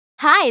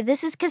Hi,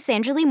 this is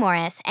Cassandra Lee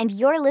Morris, and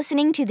you're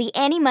listening to the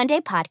Annie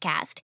Monday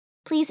podcast.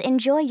 Please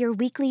enjoy your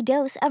weekly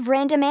dose of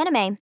random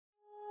anime.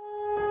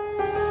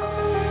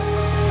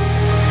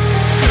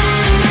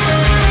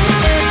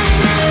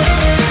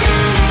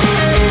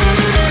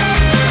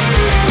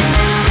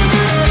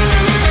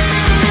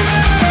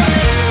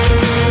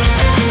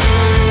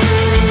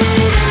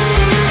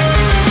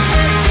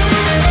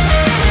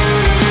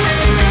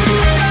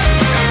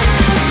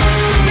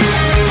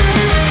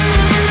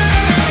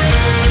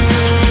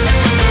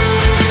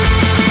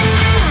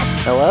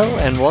 Hello,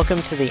 and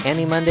welcome to the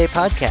Annie Monday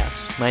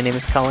podcast. My name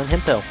is Colin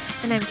Hemphill.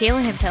 And I'm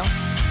Kayla Hemphill.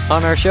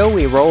 On our show,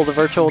 we roll the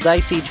virtual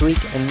dice each week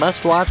and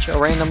must watch a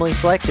randomly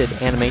selected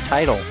anime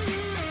title.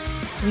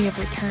 We have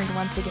returned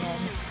once again.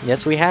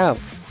 Yes, we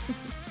have.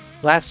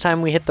 Last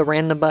time we hit the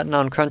random button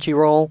on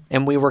Crunchyroll,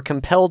 and we were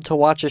compelled to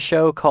watch a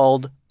show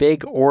called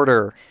Big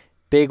Order.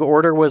 Big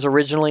Order was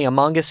originally a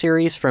manga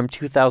series from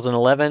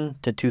 2011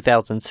 to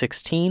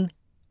 2016.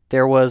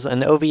 There was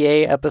an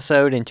OVA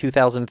episode in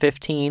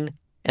 2015,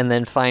 and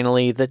then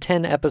finally the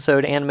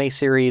 10-episode anime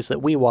series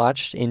that we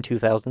watched in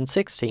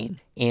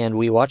 2016. And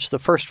we watched the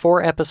first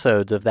 4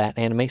 episodes of that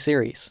anime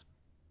series.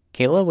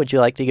 Kayla, would you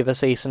like to give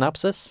us a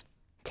synopsis?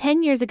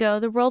 10 years ago,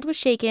 the world was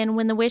shaken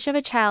when the wish of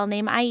a child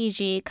named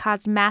Eiji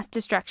caused mass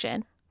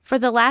destruction. For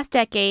the last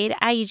decade,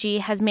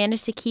 Eiji has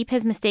managed to keep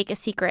his mistake a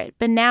secret,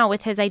 but now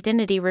with his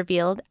identity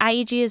revealed,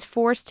 Eiji is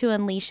forced to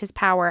unleash his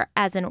power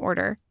as an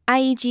order.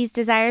 Eiji's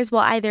desires will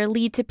either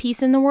lead to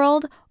peace in the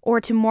world or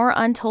to more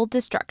untold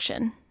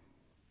destruction.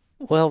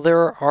 Well,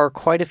 there are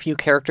quite a few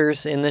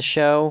characters in this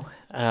show.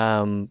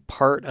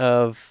 Part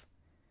of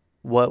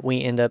what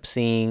we end up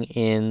seeing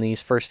in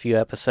these first few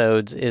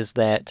episodes is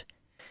that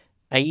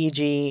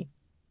Eiji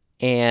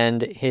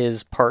and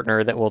his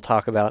partner that we'll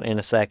talk about in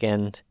a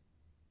second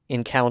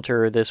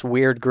encounter this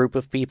weird group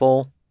of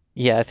people.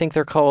 Yeah, I think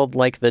they're called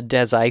like the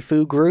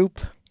Dezaifu group,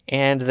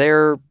 and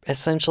they're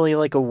essentially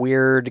like a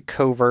weird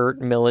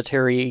covert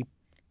military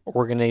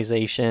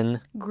organization.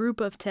 Group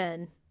of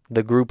 10.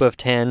 The Group of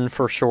 10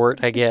 for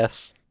short, I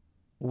guess.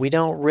 We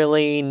don't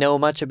really know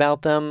much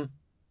about them.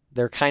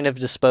 They're kind of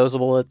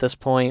disposable at this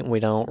point. We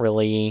don't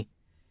really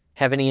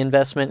have any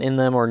investment in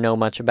them or know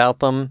much about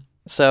them.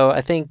 So I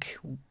think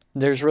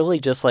there's really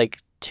just like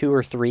 2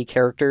 or 3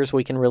 characters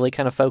we can really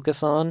kind of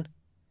focus on.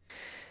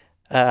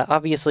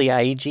 Obviously,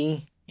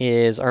 Eiji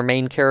is our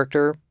main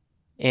character,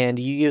 and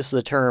you use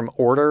the term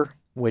order,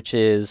 which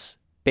is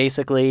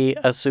basically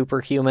a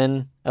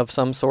superhuman of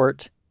some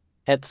sort.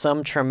 At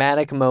some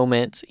traumatic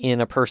moment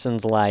in a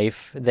person's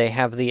life, they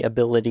have the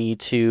ability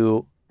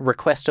to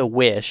request a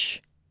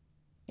wish,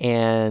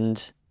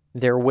 and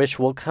their wish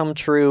will come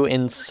true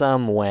in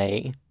some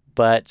way,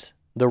 but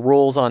the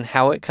rules on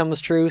how it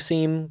comes true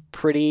seem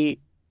pretty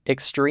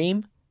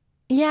extreme.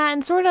 Yeah,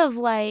 and sort of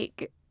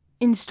like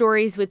in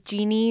stories with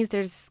genies,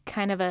 there's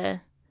kind of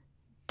a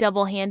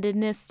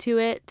double-handedness to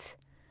it,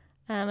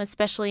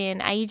 especially in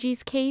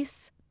Eiji's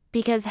case,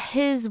 because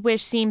his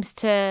wish seems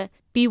to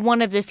be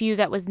one of the few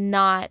that was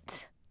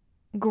not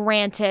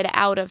granted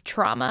out of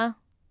trauma.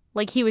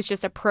 Like he was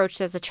just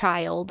approached as a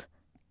child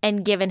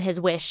and given his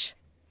wish.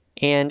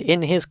 And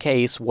in his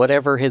case,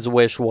 whatever his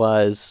wish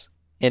was,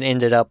 it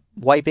ended up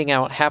wiping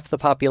out half the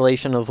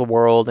population of the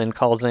world and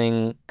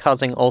causing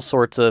all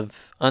sorts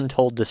of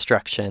untold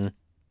destruction.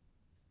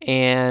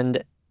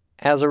 And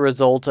as a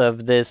result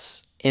of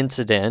this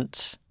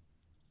incident,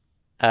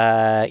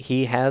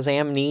 he has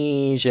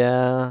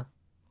amnesia.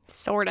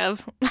 Sort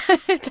of.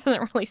 It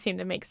doesn't really seem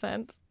to make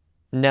sense.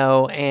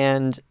 No,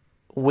 and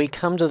we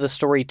come to the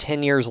story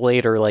 10 years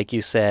later, like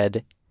you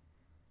said,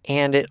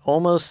 and it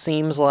almost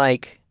seems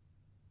like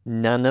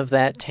none of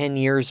that 10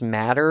 years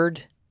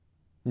mattered.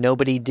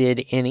 Nobody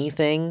did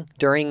anything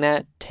during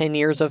that 10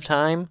 years of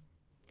time.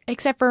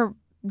 Except for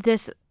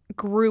this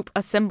group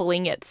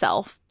assembling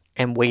itself.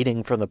 And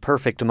waiting for the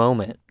perfect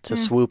moment to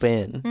swoop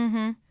in.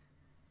 Mm-hmm.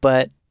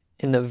 But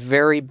in the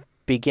very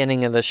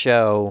beginning of the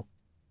show,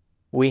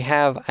 we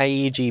have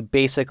Eiji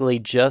basically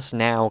just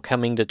now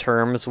coming to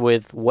terms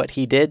with what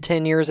he did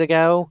 10 years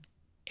ago,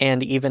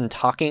 and even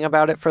talking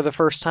about it for the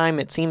first time.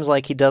 It seems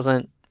like he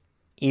doesn't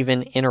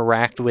even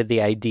interact with the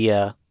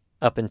idea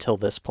up until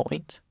this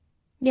point.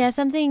 Yeah,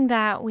 something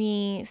that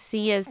we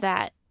see is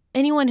that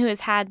anyone who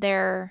has had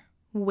their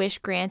wish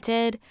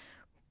granted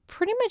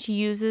pretty much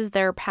uses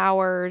their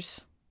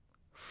powers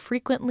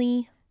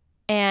frequently,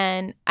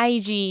 and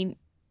Eiji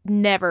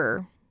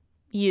never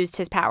used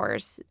his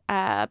powers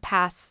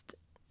past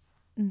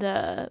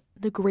the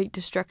Great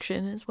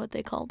Destruction is what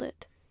they called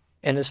it.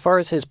 And as far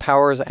as his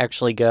powers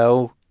actually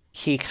go,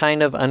 he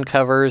kind of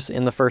uncovers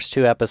in the first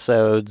 2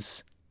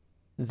 episodes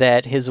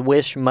that his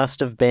wish must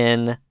have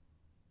been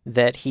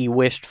that he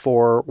wished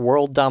for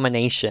world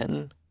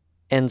domination.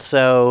 And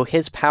so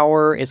his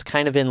power is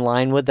kind of in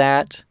line with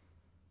that.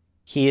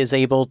 He is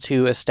able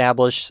to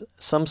establish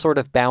some sort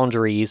of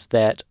boundaries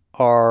that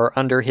are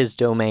under his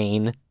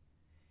domain.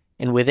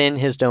 And within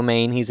his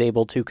domain, he's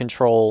able to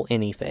control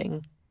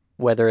anything,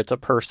 whether it's a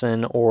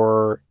person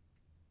or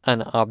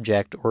an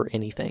object or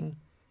anything.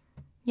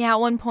 Yeah, at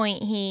one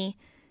point he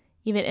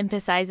even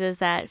emphasizes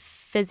that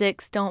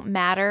physics don't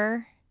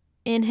matter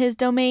in his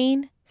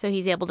domain. So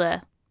he's able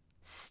to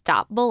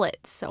stop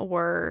bullets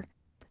or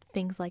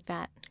things like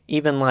that.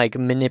 Even like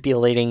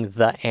manipulating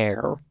the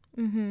air.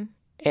 Mm-hmm.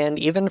 And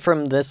even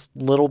from this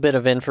little bit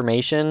of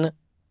information,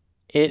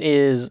 it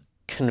is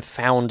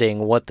confounding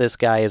what this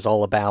guy is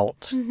all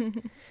about.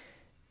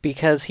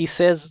 Because he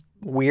says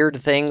weird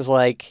things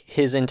like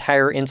his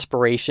entire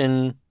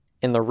inspiration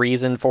and the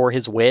reason for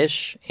his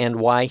wish and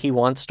why he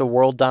wants to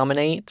world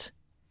dominate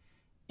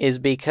is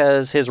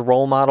because his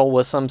role model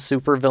was some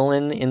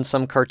supervillain in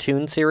some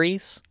cartoon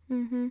series.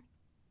 Mm-hmm.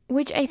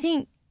 Which I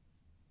think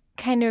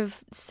kind of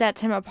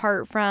sets him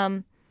apart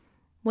from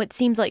what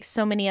seems like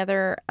so many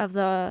other of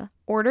the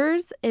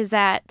orders, is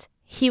that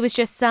he was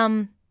just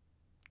some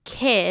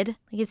kid.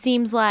 Like, it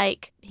seems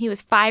like he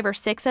was 5 or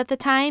 6 at the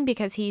time,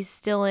 because he's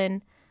still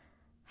in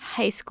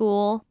high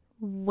school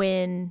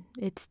when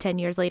it's 10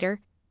 years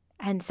later.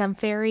 And some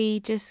fairy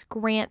just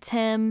grants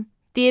him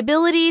the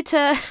ability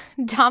to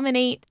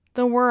dominate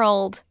the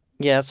world.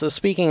 Yeah, so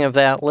speaking of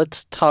that,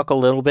 let's talk a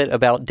little bit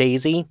about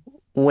Daisy.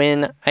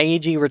 When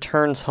Eiji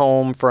returns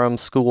home from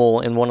school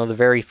in one of the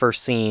very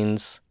first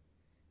scenes,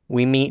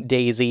 we meet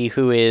Daisy,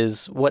 who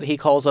is what he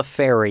calls a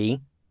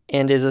fairy,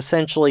 and is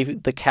essentially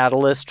the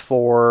catalyst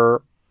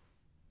for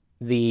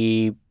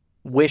the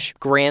wish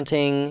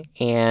granting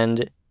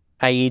and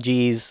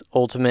Eiji's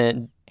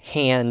ultimate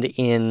hand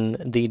in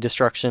the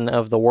destruction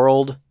of the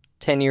world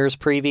 10 years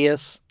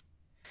previous.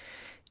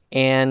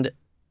 And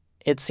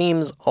it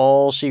seems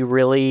all she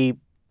really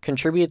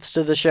contributes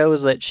to the show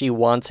is that she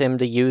wants him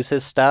to use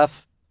his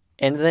stuff,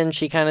 and then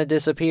she kind of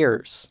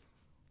disappears.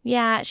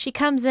 Yeah, she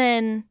comes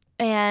in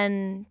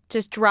and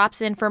just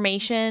drops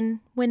information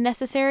when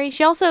necessary.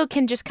 She also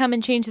can just come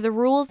and change the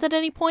rules at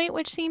any point,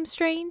 which seems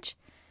strange.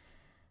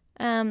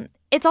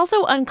 It's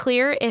also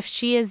unclear if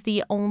she is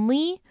the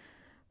only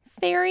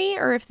fairy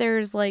or if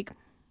there's like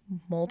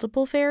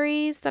multiple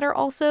fairies that are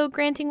also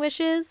granting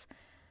wishes.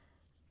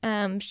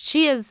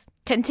 She has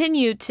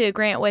continued to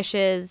grant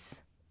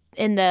wishes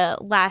in the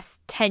last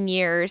 10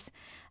 years.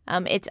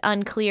 It's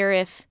unclear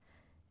if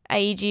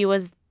Eiji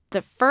was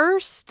the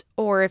first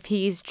or if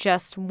he's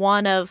just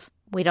one of,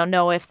 we don't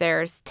know if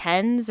there's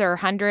tens or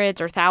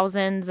hundreds or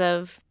thousands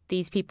of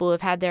these people who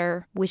have had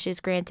their wishes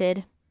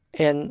granted.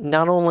 And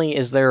not only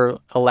is there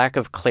a lack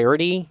of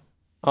clarity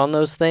on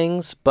those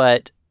things,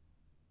 but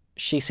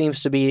she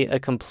seems to be a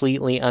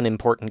completely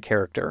unimportant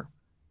character.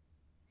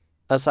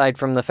 Aside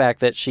from the fact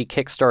that she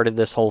kickstarted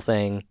this whole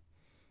thing,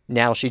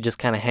 now she just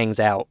kind of hangs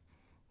out.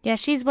 Yeah,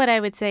 she's what I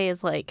would say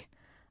is like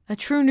a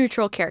true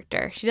neutral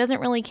character. She doesn't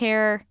really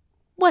care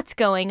what's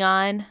going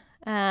on.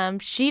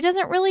 She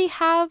doesn't really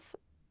have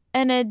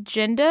an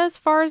agenda as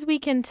far as we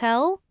can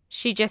tell.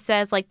 She just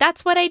says, like,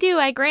 that's what I do.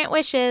 I grant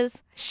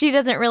wishes. She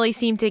doesn't really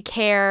seem to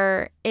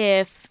care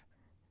if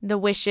the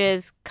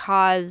wishes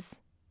cause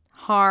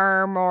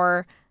harm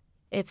or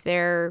if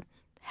they're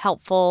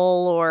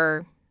helpful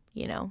or,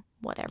 you know,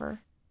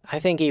 whatever. I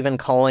think even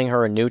calling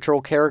her a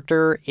neutral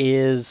character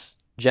is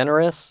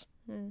generous.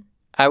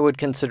 I would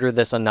consider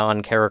this a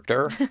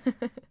non-character.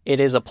 It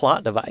is a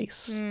plot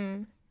device.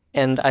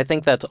 And I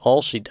think that's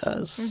all she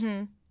does.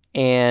 Mm-hmm.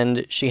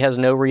 And she has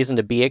no reason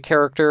to be a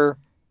character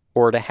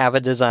or to have a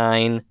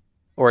design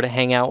or to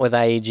hang out with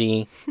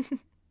Eiji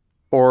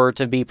or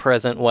to be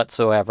present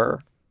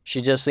whatsoever.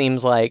 She just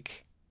seems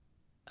like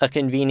a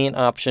convenient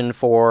option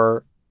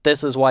for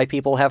this is why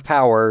people have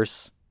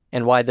powers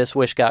and why this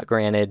wish got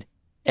granted.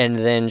 And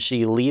then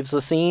she leaves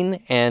the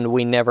scene and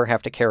we never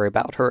have to care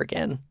about her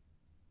again.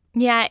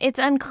 Yeah, it's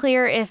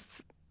unclear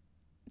if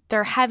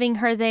they're having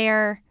her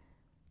there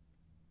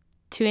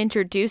to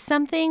introduce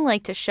something,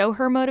 like to show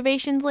her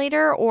motivations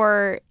later,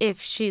 or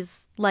if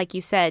she's, like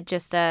you said,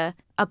 just a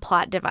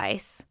plot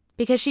device.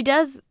 Because she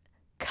does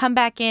come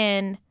back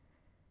in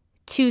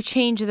to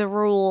change the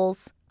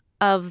rules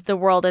of the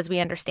world as we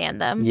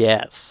understand them.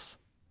 Yes.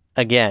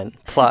 Again,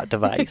 plot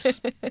device.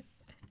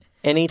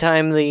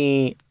 Anytime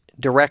the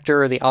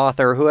director, the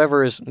author,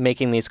 whoever is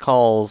making these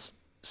calls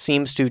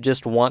seems to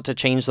just want to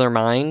change their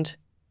mind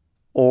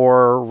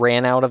or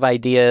ran out of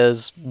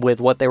ideas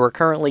with what they were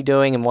currently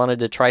doing and wanted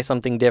to try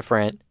something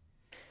different,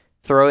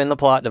 throw in the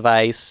plot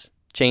device,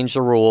 change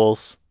the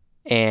rules,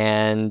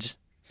 and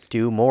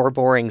do more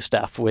boring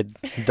stuff with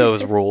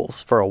those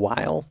rules for a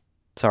while.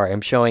 Sorry,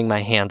 I'm showing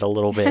my hand a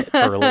little bit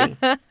early.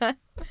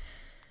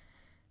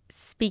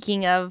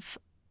 Speaking of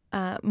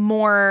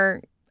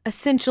more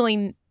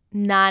essentially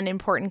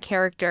non-important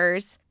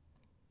characters,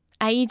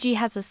 Eiji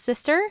has a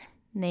sister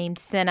named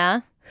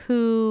Senna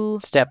who...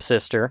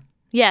 Stepsister.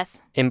 Yes.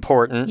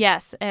 Important.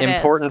 Yes, it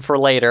important for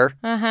later.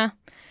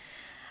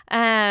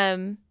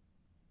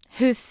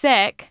 Who's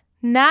sick,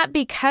 not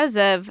because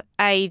of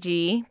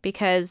Eiji,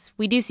 because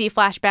we do see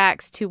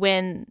flashbacks to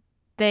when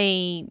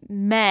they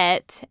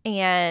met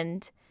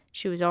and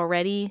she was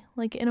already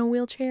like in a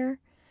wheelchair.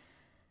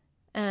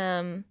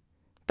 But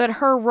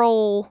her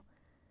role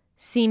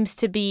seems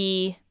to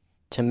be...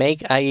 to make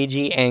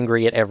Eiji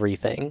angry at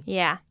everything.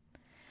 Yeah.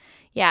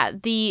 Yeah,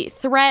 the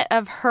threat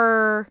of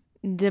her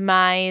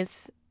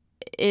demise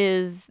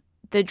is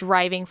the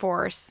driving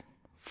force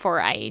for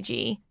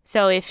Eiji.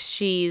 So if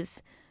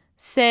she's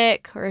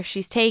sick or if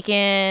she's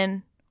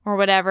taken or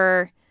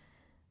whatever,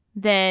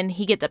 then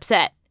he gets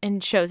upset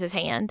and shows his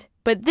hand.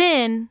 But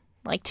then,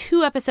 like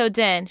 2 episodes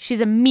in,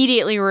 she's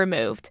immediately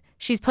removed.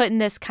 She's put in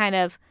this kind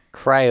of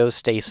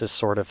cryostasis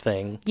sort of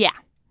thing. Yeah.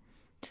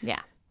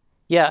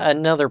 Yeah,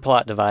 another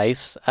plot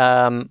device.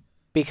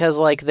 Because,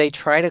 like, they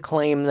try to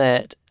claim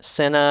that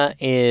Senna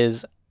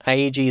is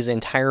Aiji's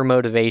entire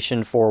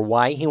motivation for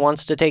why he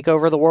wants to take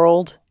over the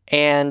world,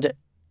 and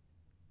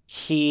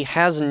he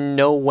has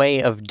no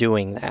way of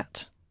doing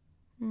that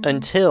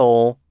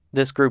until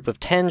this group of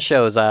 10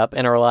 shows up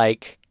and are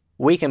like,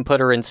 we can put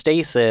her in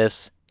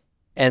stasis,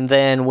 and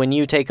then when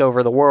you take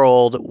over the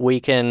world, we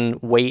can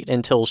wait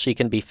until she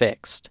can be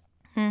fixed.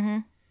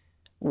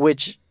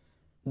 Which,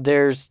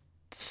 there's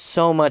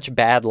so much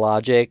bad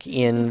logic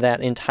in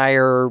the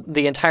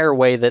entire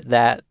way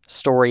that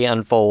story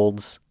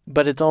unfolds.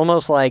 But it's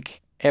almost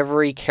like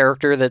every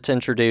character that's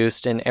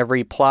introduced and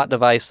every plot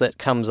device that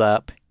comes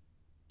up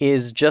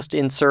is just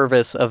in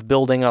service of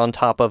building on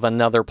top of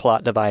another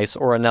plot device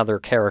or another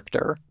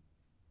character.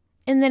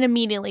 And then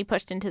immediately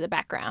pushed into the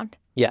background.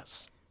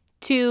 Yes.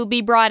 To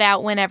be brought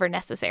out whenever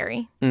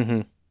necessary.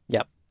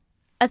 Yep.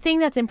 A thing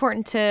that's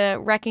important to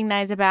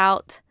recognize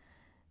about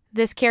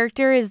this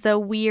character is the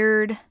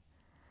weird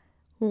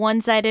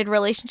one-sided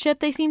relationship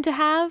they seem to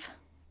have.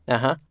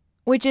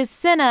 Which is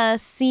Senna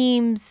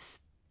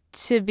seems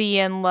to be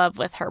in love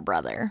with her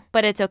brother.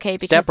 But it's okay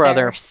because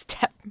they're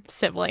step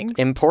siblings.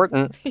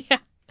 Important. Yeah.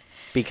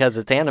 Because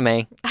it's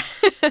anime.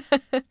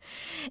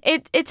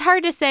 It's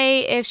hard to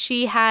say if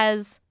she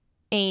has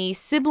a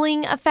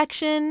sibling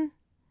affection.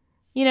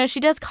 You know,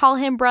 she does call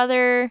him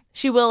brother.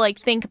 She will, like,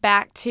 think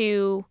back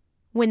to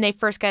when they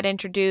first got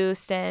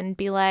introduced and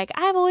be like,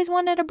 I've always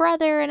wanted a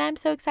brother and I'm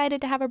so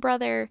excited to have a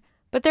brother.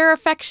 But their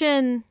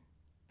affection,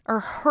 or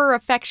her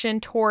affection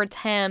towards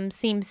him,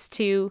 seems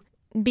to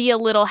be a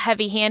little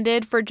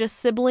heavy-handed for just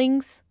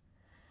siblings.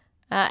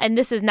 And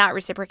this is not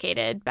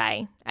reciprocated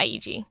by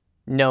Eiji.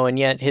 No, and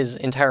yet his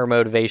entire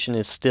motivation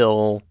is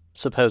still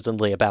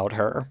supposedly about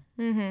her.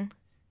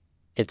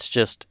 It's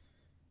just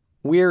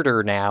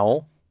weirder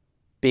now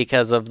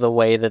because of the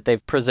way that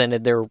they've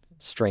presented their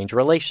strange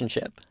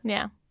relationship.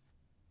 Yeah.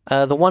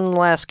 The one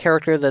last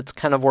character that's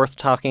kind of worth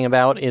talking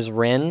about is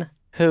Rin,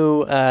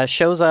 who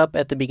shows up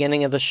at the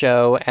beginning of the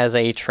show as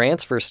a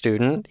transfer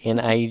student in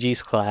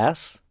Aiji's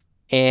class.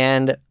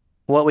 And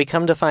what we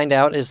come to find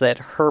out is that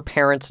her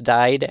parents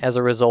died as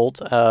a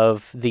result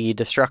of the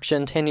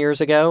destruction 10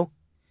 years ago.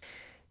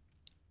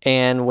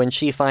 And when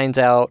she finds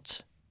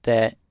out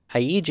that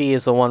Eiji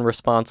is the one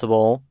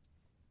responsible,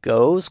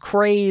 goes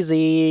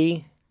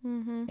crazy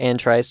and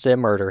tries to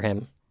murder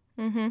him.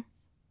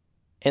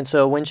 And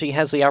so when she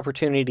has the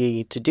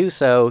opportunity to do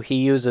so,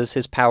 he uses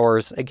his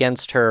powers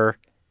against her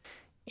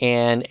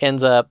and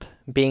ends up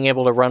being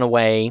able to run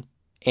away,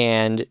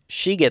 and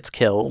she gets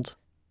killed.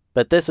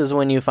 But this is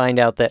when you find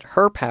out that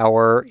her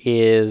power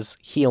is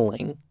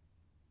healing.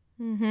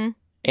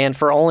 And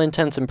for all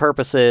intents and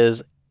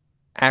purposes,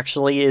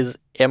 actually is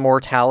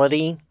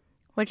immortality.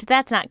 Which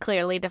that's not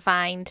clearly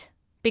defined,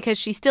 because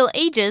she still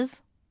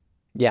ages.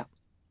 Yeah.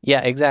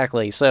 Yeah,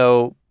 exactly.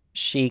 So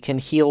she can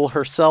heal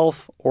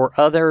herself or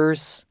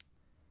others.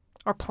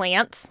 Or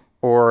plants.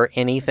 Or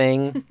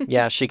anything.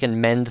 Yeah, she can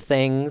mend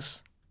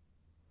things.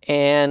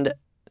 And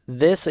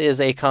this is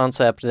a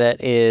concept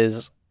that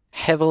is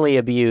heavily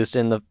abused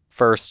in the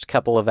first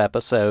couple of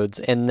episodes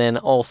and then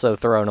also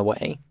thrown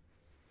away.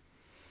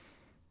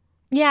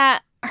 Yeah,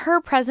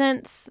 her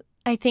presence,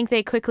 I think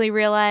they quickly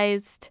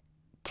realized,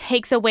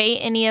 takes away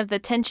any of the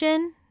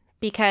tension,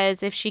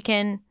 because if she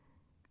can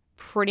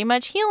pretty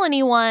much heal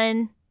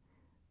anyone,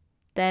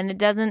 then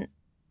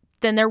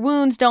their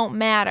wounds don't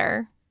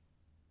matter.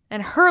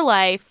 And her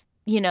life,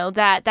 you know,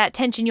 that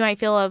tension you might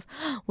feel of,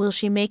 will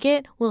she make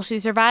it? Will she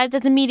survive?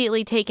 That's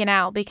immediately taken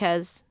out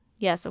because,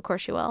 yes, of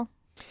course she will.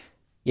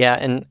 Yeah,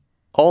 and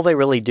all they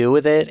really do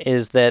with it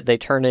is that they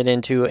turn it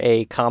into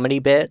a comedy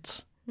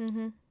bit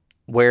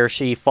where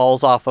she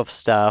falls off of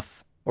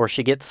stuff, or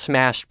she gets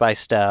smashed by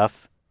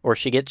stuff, or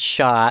she gets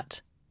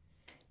shot,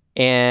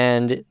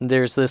 and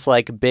there's this,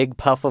 like, big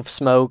puff of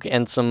smoke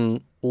and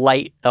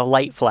a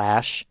light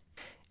flash,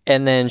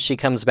 and then she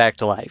comes back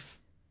to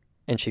life,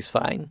 and she's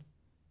fine.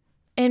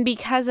 And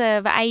because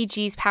of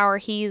Aiji's power,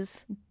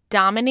 he's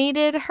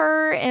dominated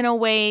her in a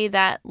way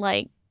that,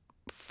 like,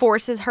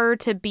 forces her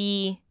to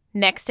be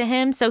next to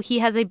him, so he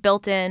has a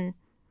built-in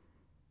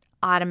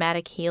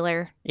automatic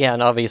healer. Yeah,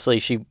 and obviously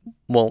she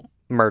won't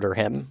murder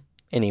him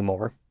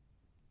anymore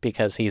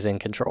because he's in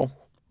control.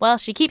 Well,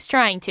 she keeps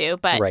trying to,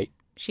 but right.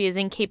 She is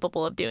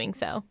incapable of doing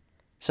so.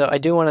 So I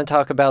do want to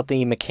talk about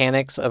the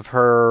mechanics of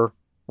her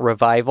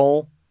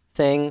revival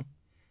thing.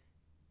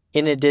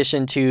 In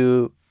addition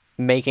to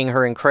making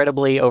her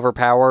incredibly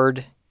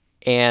overpowered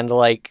and,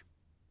 like,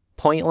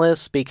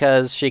 pointless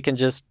because she can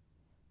just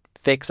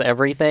fix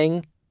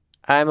everything,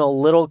 I'm a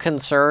little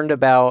concerned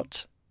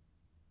about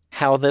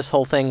how this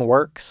whole thing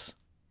works.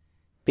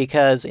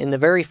 Because in the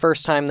very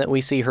first time that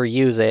we see her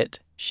use it,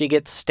 she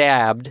gets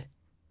stabbed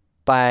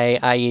by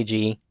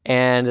Eiji,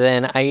 and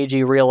then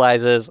Eiji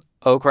realizes,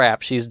 oh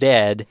crap, she's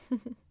dead,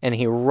 and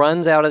he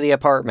runs out of the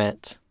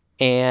apartment,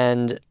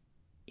 and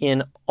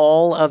in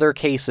all other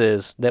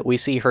cases that we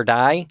see her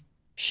die,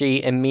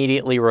 she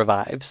immediately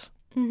revives.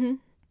 Mm-hmm.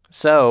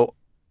 So,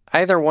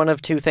 either one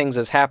of two things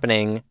is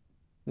happening.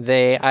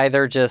 They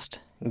either just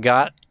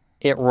got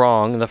it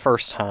wrong the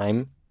first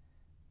time,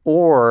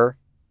 or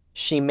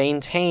she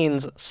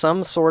maintains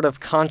some sort of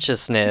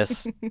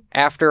consciousness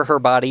after her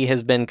body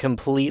has been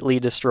completely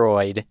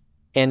destroyed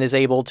and is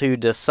able to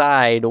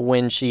decide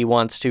when she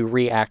wants to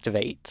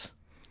reactivate.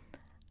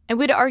 I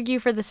would argue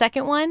for the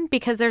second one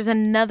because there's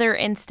another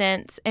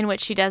instance in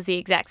which she does the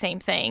exact same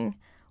thing,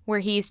 where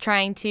he's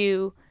trying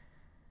to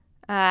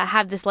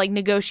have this like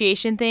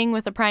negotiation thing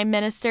with the prime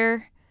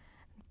minister,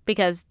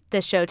 because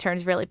this show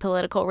turns really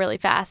political really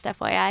fast,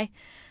 FYI.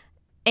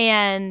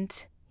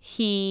 And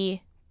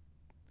he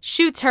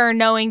shoots her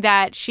knowing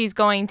that she's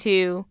going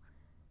to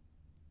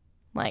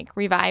like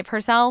revive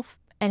herself.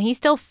 And he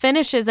still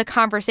finishes a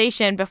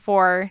conversation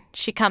before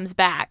she comes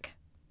back.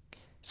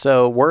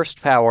 So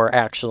worst power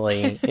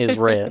actually is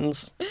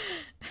Rin's.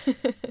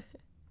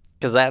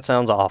 Because that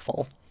sounds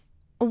awful.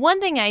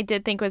 One thing I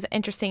did think was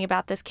interesting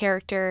about this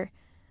character,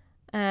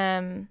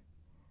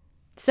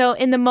 so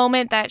in the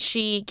moment that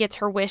she gets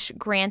her wish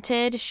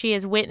granted, she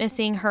is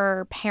witnessing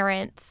her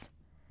parents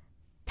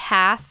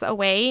pass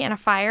away in a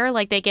fire.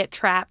 Like they get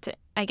trapped,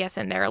 I guess,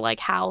 in their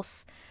like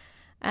house.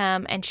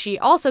 And she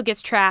also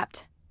gets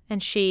trapped,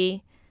 and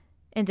she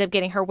ends up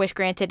getting her wish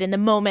granted in the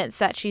moments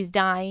that she's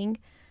dying.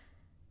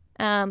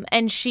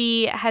 And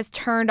she has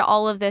turned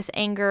all of this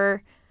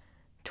anger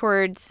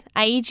towards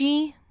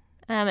Eiji,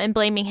 and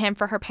blaming him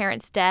for her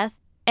parents' death.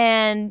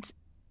 And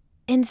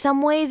in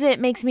some ways it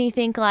makes me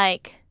think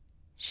like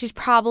she's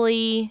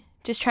probably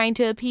just trying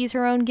to appease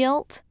her own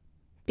guilt,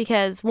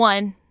 because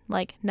one,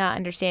 like not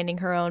understanding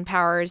her own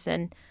powers,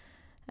 and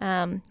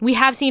we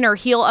have seen her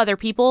heal other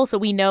people, so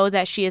we know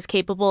that she is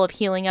capable of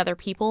healing other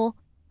people.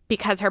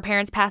 Because her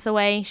parents pass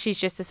away, she's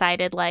just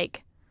decided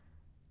like,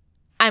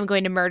 I'm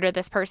going to murder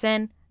this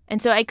person.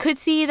 And so I could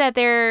see that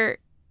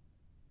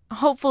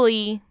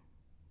hopefully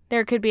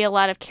there could be a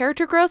lot of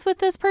character growth with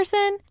this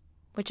person,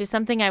 which is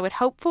something I would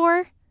hope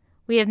for.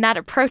 We have not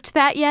approached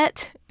that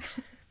yet.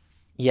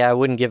 Yeah, I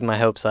wouldn't give my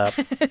hopes up.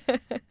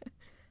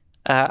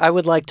 I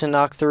would like to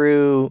knock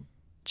through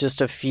just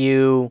a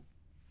few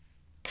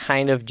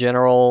kind of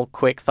general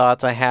quick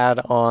thoughts I had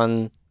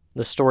on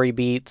the story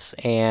beats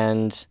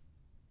and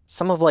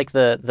some of like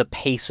the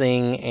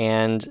pacing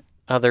and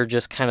other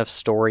just kind of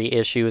story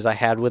issues I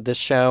had with this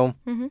show.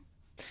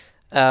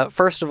 Mm-hmm.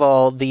 First of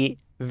all, the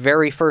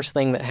very first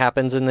thing that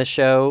happens in this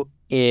show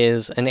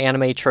is an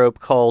anime trope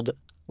called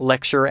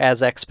lecture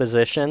as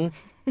exposition,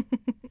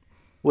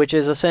 which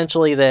is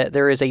essentially that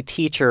there is a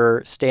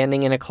teacher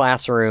standing in a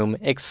classroom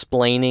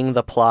explaining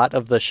the plot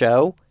of the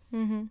show,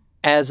 mm-hmm.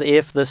 as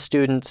if the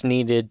students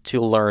needed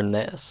to learn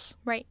this.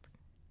 Right.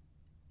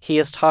 He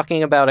is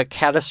talking about a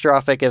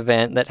catastrophic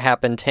event that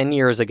happened 10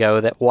 years ago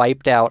that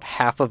wiped out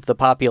half of the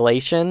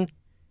population,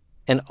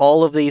 and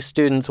all of these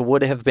students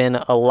would have been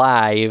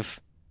alive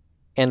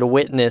and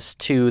witness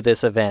to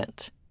this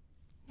event.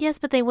 Yes,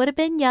 but they would have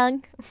been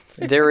young.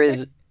 There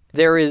is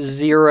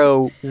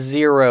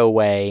zero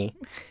way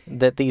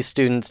that these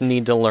students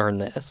need to learn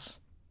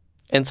this.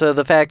 And so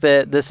the fact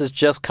that this is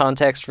just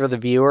context for the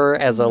viewer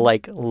as a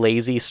like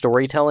lazy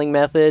storytelling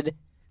method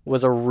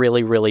was a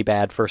really, really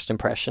bad first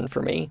impression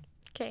for me.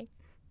 Okay.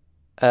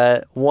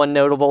 One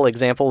notable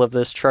example of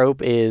this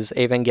trope is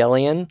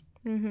Evangelion.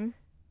 Mm-hmm.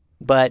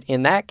 But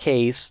in that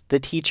case, the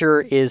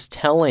teacher is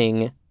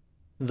telling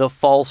the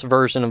false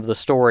version of the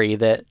story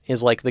that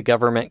is like the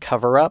government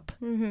cover-up.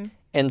 Mm-hmm.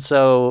 And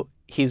so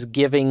he's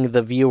giving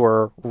the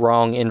viewer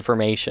wrong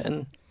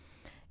information.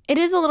 It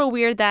is a little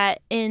weird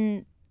that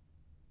in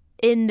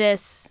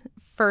this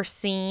first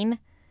scene,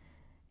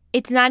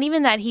 it's not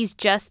even that he's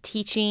just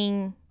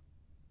teaching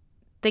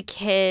the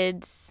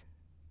kids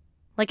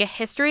like a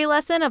history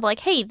lesson of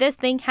like, hey, this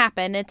thing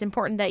happened. It's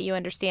important that you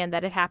understand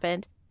that it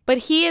happened. But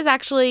he is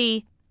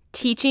actually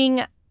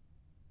teaching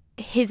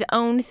his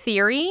own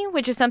theory,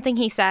 which is something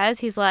he says.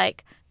 He's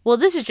like, well,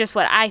 this is just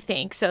what I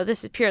think, so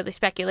this is purely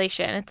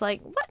speculation. It's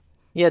like, what?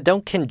 Yeah,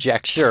 don't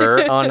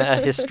conjecture on a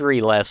history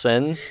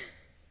lesson.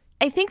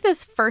 I think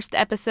this first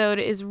episode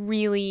is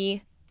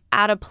really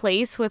out of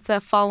place with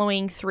the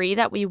following three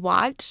that we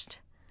watched.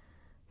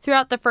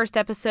 Throughout the first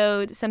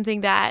episode,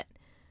 something that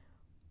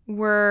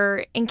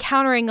we're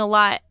encountering a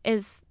lot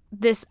is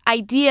this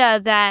idea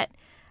that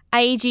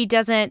Eiji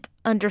doesn't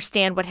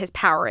understand what his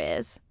power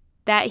is.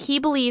 That he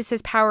believes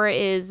his power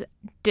is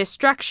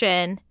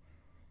destruction,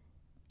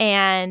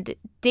 and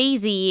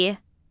Daisy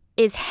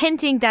is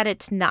hinting that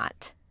it's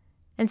not.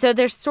 And so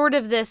there's sort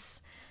of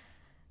this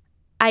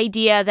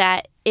idea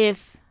that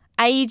if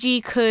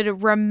Eiji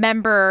could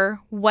remember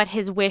what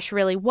his wish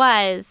really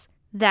was,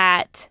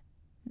 that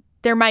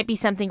there might be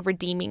something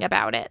redeeming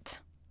about it.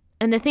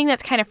 And the thing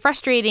that's kind of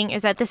frustrating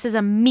is that this is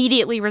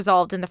immediately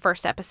resolved in the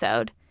first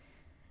episode.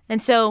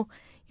 And so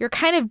you're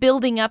kind of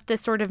building up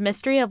this sort of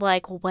mystery of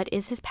like, well, what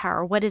is his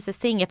power? What is this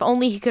thing? If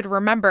only he could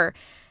remember.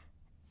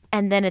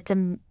 And then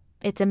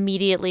it's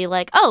immediately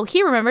like, oh,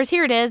 he remembers.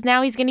 Here it is.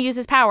 Now he's going to use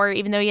his power,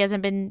 even though he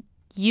hasn't been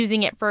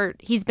using it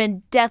he's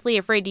been deathly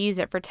afraid to use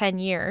it for 10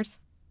 years.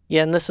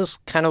 Yeah, and this is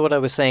kind of what I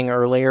was saying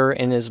earlier,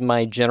 and is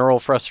my general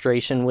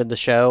frustration with the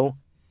show,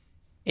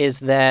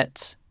 is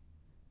that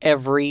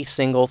every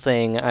single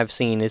thing I've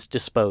seen is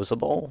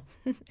disposable,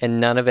 and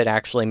none of it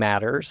actually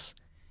matters.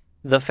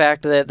 The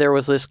fact that there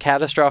was this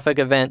catastrophic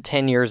event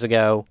 10 years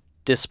ago,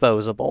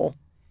 disposable,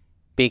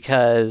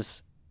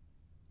 because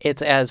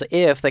it's as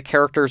if the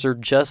characters are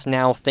just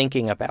now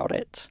thinking about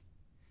it.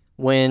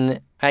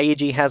 When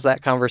Eiji has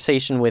that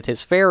conversation with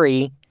his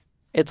fairy,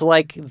 it's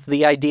like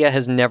the idea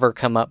has never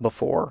come up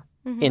before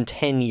in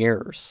 10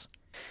 years.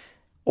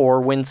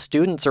 Or when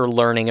students are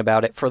learning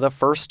about it for the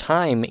first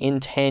time in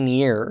 10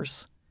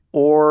 years.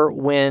 Or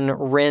when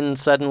Rin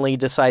suddenly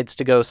decides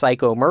to go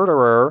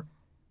psycho-murderer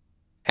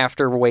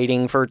after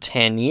waiting for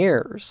 10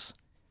 years.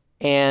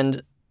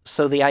 And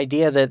so the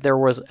idea that there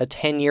was a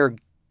 10-year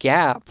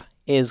gap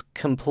is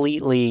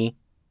completely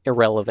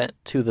irrelevant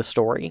to the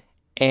story.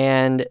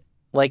 And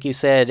like you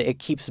said, it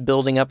keeps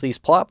building up these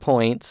plot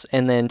points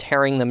and then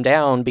tearing them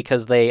down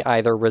because they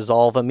either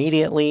resolve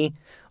immediately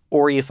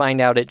or you find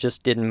out it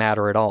just didn't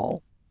matter at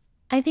all.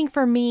 I think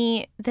for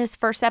me, this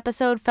first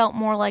episode felt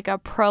more like a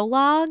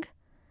prologue.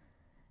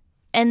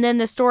 And then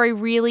the story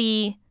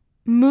really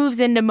moves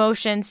into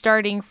motion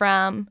starting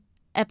from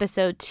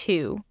episode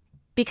 2.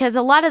 Because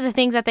a lot of the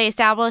things that they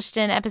established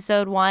in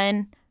episode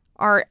 1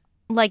 are,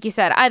 like you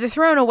said, either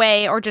thrown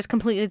away or just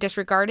completely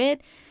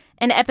disregarded.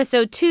 And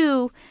episode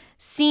 2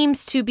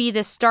 seems to be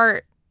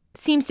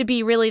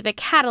really the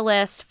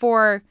catalyst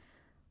for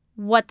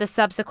what the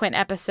subsequent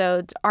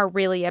episodes are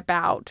really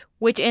about,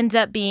 which ends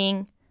up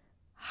being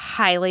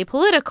highly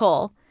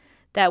political.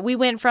 That we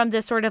went from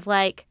this sort of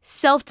like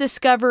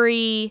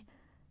self-discovery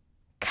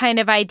kind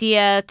of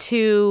idea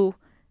to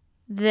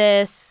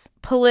this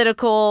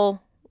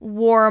political,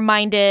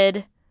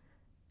 war-minded,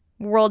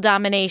 world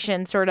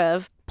domination sort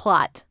of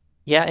plot.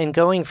 Yeah, and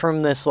going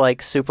from this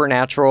like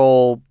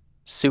supernatural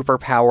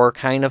superpower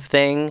kind of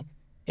thing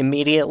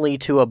immediately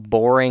to a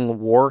boring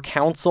war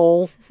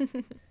council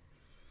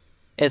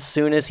as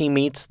soon as he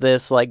meets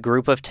this like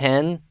group of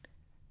 10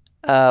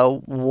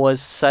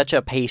 was such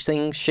a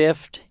pacing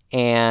shift,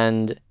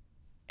 and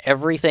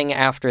everything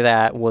after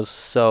that was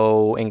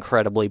so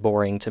incredibly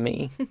boring to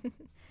me.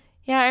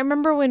 Yeah, I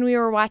remember when we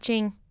were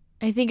watching,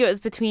 I think it was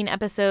between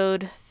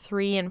episode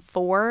 3 and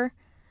 4,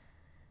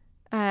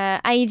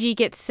 Eiji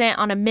gets sent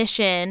on a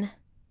mission,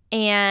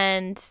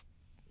 and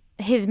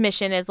his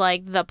mission is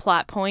like the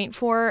plot point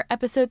for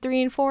episode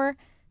 3 and 4.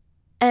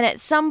 And at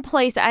some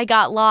place I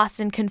got lost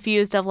and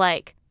confused of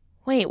like,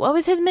 wait, what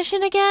was his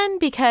mission again?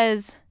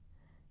 Because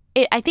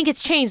I think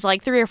it's changed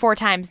like 3 or 4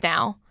 times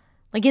now,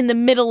 like in the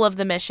middle of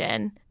the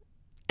mission.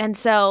 And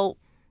so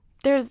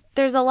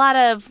there's a lot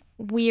of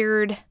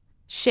weird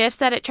shifts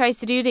that it tries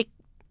to do. To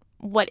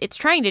what it's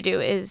trying to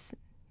do is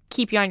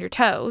keep you on your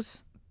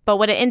toes. But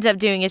what it ends up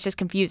doing is just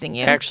confusing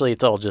you. Actually,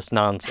 it's all just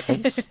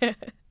nonsense.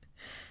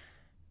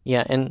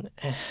 Yeah, and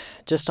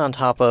just on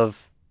top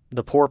of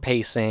the poor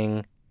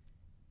pacing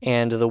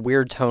and the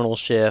weird tonal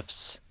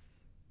shifts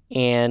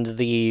and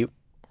the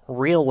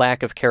real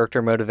lack of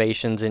character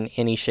motivations in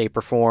any shape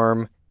or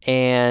form,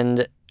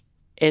 and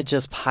it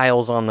just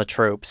piles on the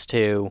tropes,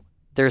 too.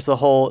 There's the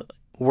whole,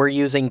 we're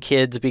using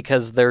kids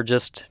because they're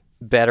just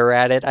better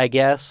at it, I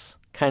guess,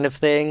 kind of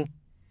thing.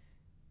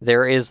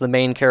 There is the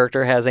main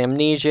character has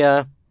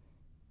amnesia.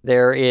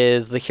 There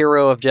is the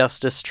hero of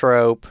justice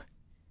trope.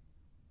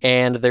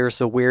 And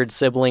there's a weird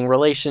sibling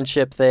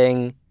relationship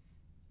thing.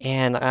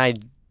 And I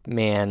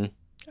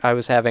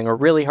was having a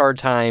really hard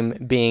time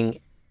being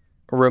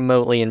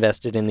remotely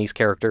invested in these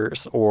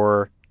characters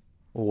or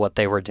what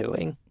they were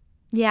doing.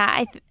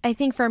 Yeah, I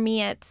think for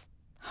me it's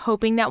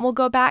hoping that we'll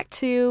go back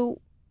to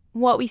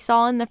what we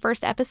saw in the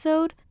first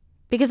episode,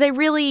 because I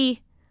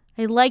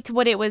liked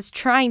what it was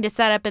trying to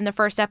set up in the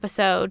first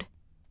episode,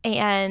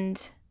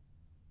 and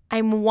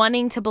I'm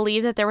wanting to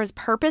believe that there was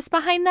purpose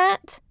behind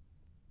that,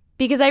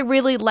 because I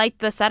really liked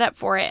the setup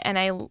for it and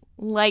I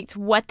liked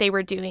what they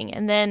were doing.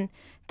 And then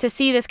to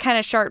see this kind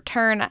of sharp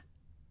turn,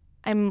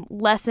 I'm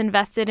less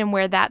invested in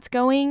where that's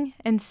going.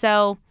 And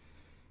so,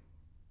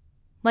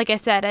 like I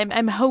said,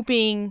 I'm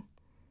hoping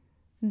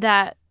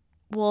that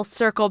we'll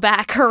circle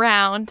back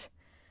around,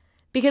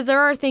 because there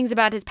are things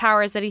about his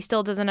powers that he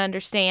still doesn't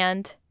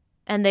understand,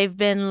 and they've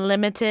been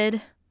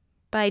limited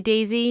by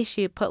Daisy.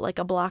 She put like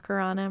a blocker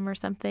on him or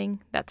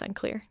something. That's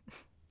unclear.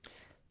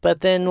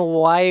 But then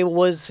why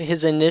was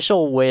his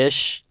initial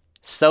wish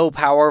so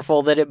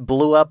powerful that it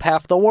blew up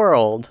half the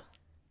world?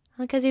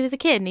 Well, because he was a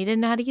kid and he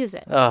didn't know how to use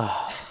it.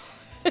 Ugh.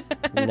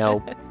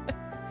 Nope.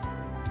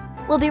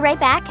 We'll be right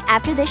back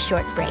after this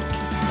short break.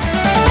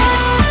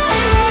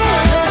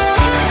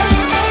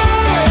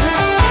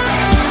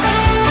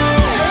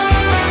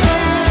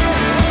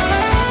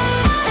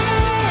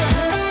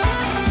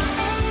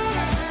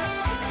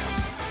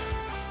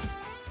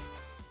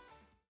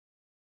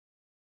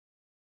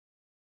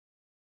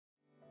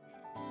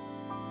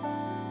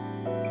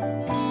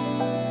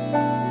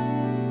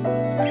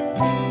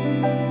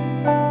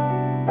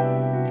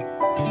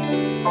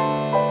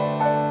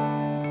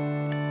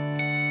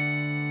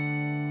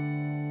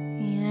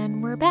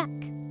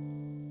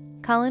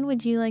 Colin,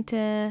 would you like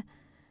to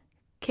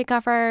kick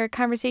off our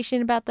conversation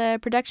about the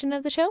production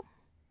of the show?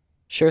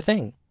 Sure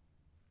thing.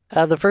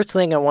 The first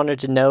thing I wanted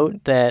to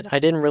note that I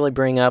didn't really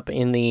bring up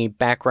in the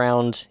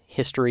background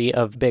history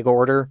of Big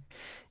Order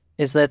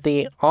is that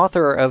the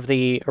author of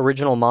the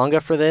original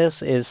manga for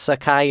this is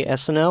Sakai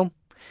Esano,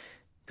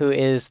 who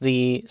is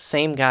the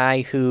same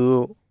guy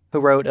who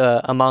wrote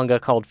a manga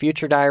called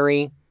Future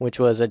Diary, which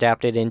was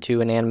adapted into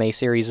an anime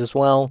series as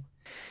well.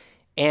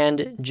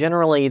 And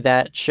generally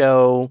that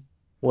show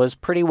was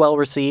pretty well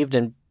received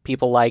and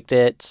people liked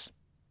it.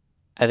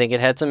 I think it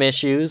had some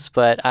issues,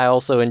 but I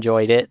also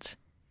enjoyed it.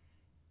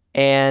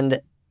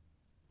 And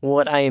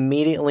what I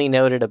immediately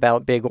noted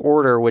about Big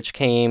Order, which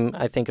came,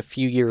 I think, a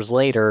few years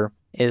later,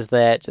 is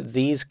that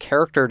these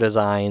character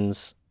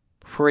designs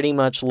pretty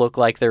much look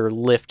like they're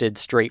lifted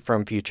straight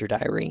from Future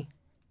Diary.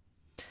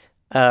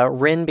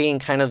 Rin being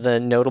kind of the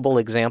notable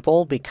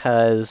example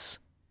because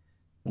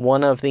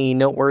one of the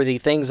noteworthy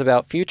things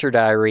about Future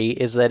Diary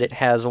is that it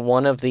has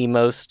one of the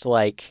most,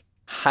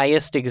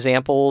 highest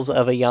examples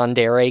of a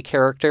yandere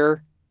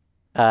character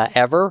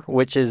ever,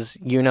 which is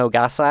Yuno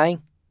Gasai.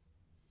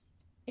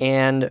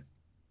 And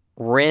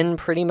Rin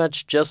pretty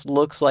much just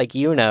looks like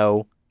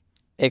Yuno,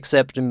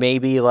 except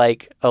maybe,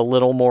 a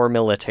little more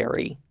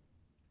military.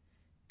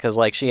 Because,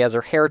 she has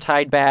her hair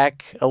tied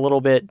back a little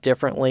bit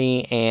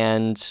differently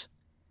and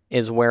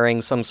is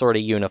wearing some sort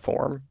of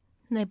uniform.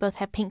 And they both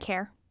have pink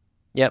hair.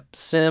 Yep,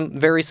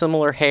 very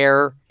similar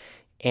hair.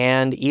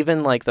 And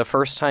even, the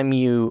first time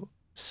you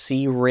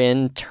see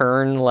Rin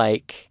turn,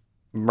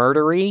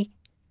 murdery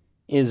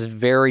is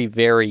very,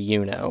 very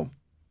Yuno.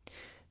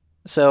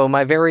 So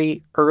my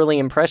very early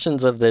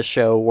impressions of this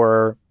show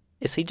were,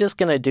 is he just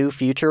going to do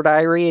Future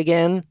Diary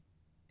again?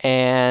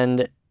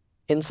 And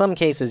in some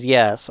cases,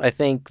 yes. I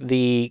think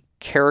the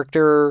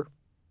character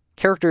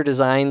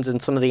designs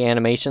and some of the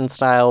animation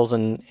styles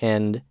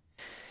and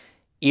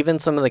even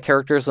some of the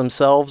characters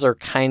themselves are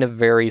kind of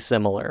very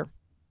similar.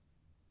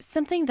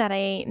 Something that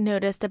I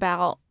noticed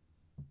about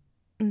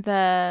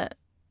the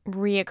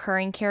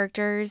reoccurring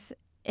characters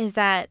is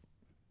that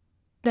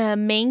the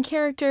main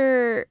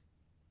character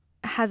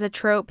has a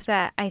trope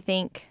that I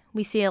think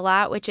we see a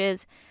lot, which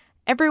is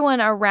everyone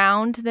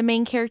around the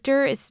main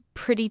character is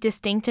pretty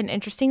distinct and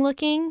interesting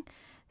looking.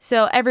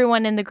 So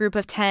everyone in the group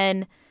of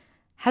 10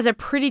 has a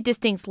pretty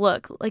distinct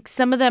look.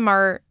 Some of them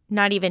are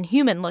not even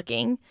human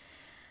looking.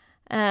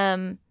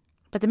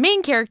 But the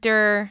main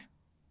character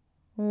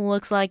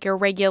looks like your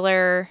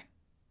regular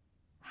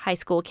high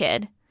school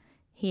kid.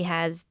 He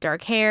has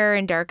dark hair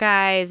and dark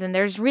eyes, and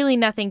there's really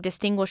nothing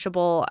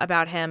distinguishable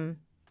about him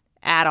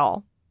at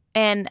all.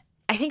 And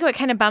I think what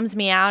kind of bums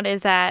me out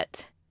is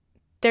that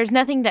there's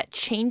nothing that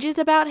changes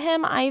about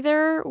him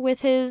either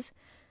with his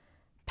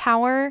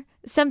power.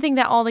 Something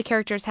that all the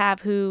characters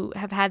have who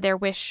have had their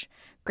wish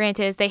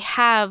granted is they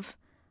have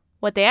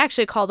what they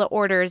actually call the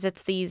orders.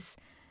 It's these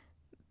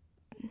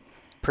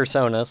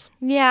personas.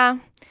 Yeah,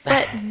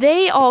 but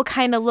they all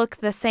kind of look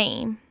the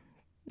same.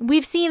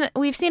 We've seen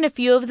a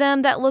few of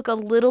them that look a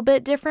little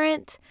bit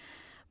different,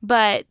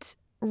 but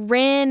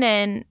Rin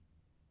and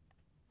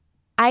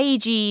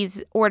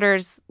Eiji's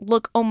orders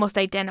look almost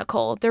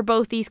identical. They're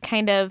both these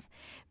kind of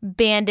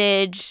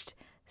bandaged,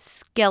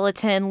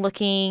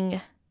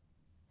 skeleton-looking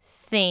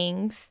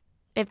things.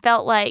 It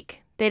felt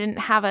like they didn't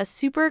have a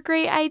super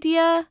great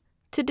idea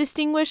to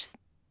distinguish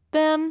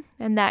them,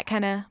 and that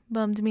kind of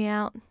bummed me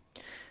out.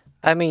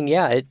 I mean,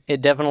 yeah,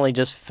 it definitely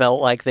just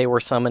felt like they were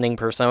summoning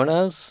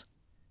personas,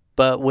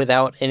 but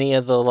without any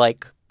of the,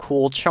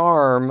 cool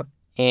charm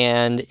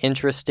and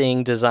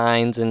interesting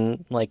designs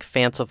and,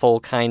 fanciful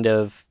kind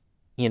of,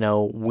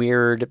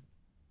 weird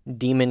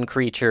demon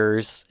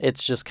creatures.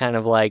 It's just kind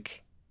of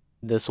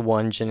this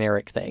one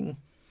generic thing.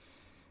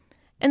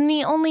 And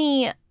the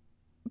only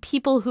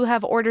people who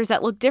have orders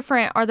that look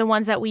different are the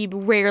ones that we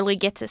rarely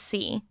get to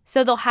see.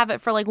 So they'll have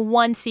it for,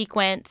 one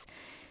sequence.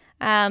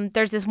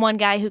 There's this one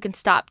guy who can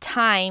stop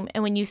time,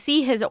 and when you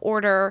see his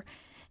order,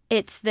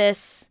 it's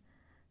this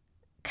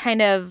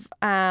kind of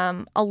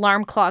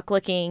alarm clock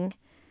looking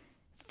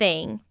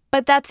thing.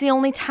 But that's the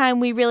only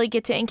time we really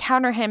get to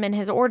encounter him in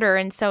his order,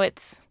 and so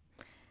it's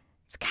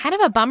kind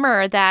of a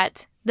bummer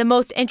that the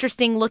most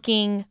interesting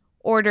looking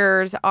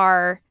orders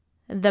are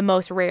the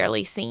most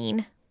rarely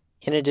seen.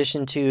 In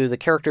addition to the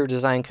character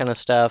design kind of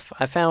stuff,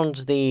 I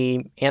found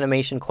the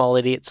animation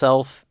quality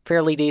itself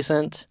fairly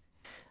decent.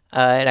 It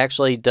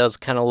actually does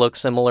kind of look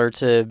similar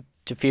to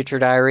Future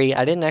Diary.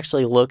 I didn't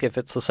actually look if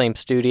it's the same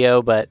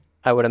studio, but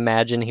I would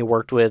imagine he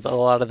worked with a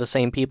lot of the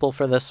same people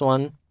for this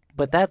one.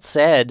 But that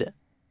said,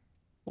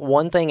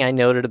 one thing I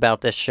noted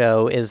about this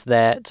show is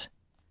that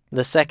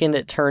the second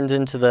it turns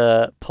into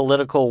the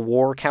political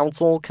war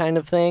council kind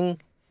of thing,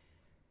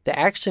 the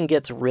action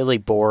gets really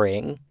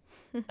boring.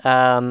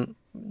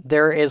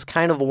 There is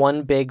kind of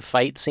one big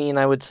fight scene,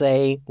 I would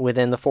say,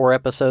 within the 4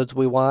 episodes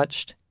we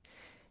watched.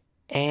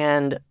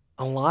 And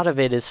a lot of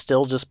it is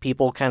still just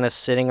people kind of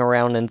sitting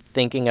around and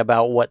thinking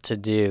about what to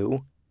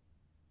do.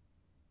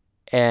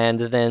 And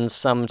then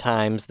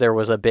sometimes there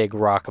was a big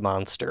rock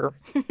monster.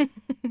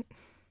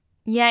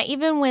 Yeah,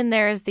 even when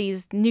there's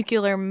these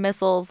nuclear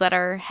missiles that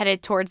are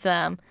headed towards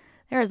them,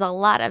 there's a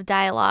lot of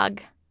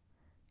dialogue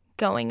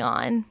going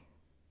on.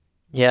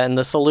 Yeah, and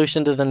the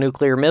solution to the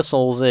nuclear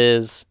missiles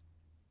is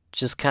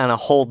just kind of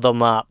hold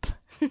them up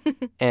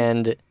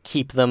and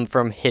keep them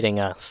from hitting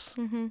us.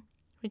 Mm-hmm.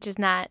 Which is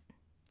not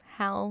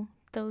how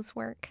those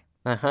work.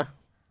 Uh-huh.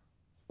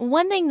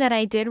 One thing that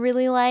I did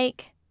really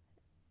like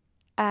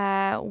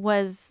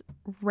was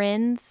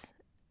Rin's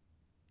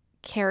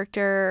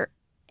character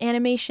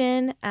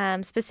animation,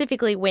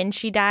 specifically when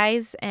she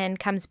dies and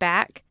comes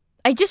back.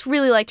 I just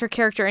really liked her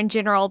character in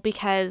general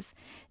because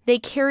they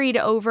carried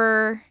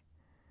over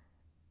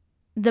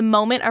the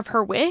moment of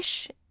her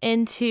wish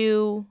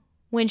into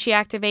when she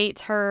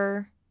activates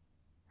her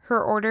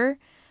order.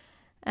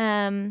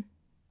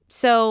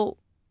 So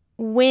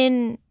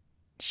when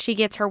she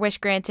gets her wish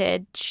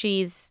granted,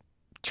 she's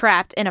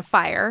trapped in a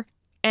fire,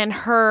 and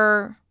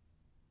her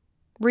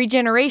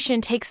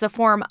regeneration takes the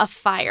form of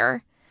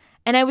fire.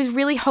 And I was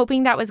really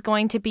hoping that was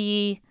going to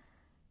be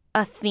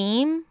a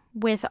theme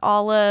with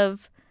all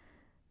of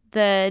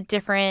the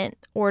different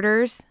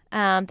orders,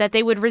 that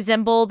they would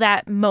resemble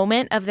that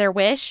moment of their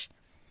wish,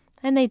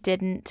 and they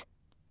didn't.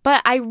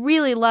 But I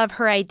really love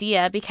her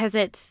idea because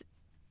it's,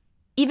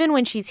 even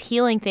when she's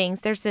healing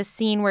things, there's this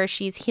scene where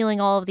she's healing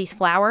all of these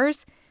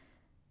flowers,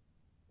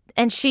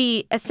 and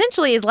she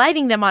essentially is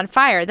lighting them on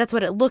fire. That's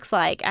what it looks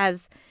like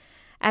as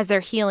they're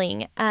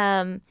healing.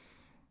 And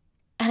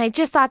I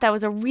just thought that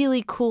was a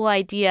really cool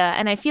idea.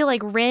 And I feel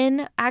like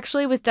Rin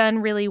actually was done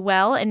really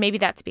well. And maybe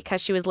that's because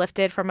she was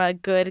lifted from a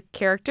good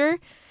character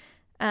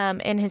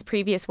in his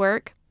previous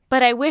work.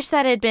 But I wish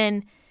that had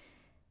been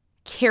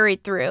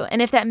carried through.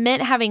 And if that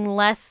meant having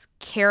less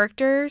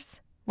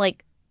characters,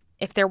 like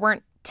if there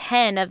weren't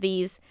 10 of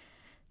these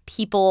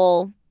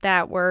people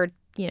that were,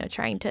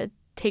 trying to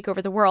take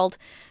over the world,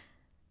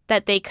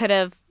 that they could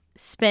have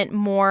spent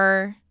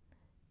more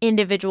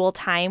individual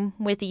time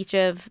with each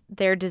of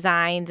their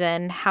designs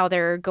and how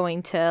they're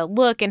going to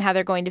look and how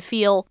they're going to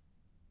feel,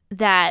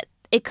 that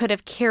it could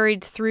have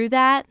carried through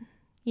that,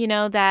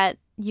 that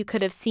you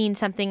could have seen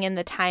something in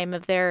the time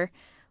of their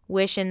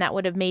wish and that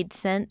would have made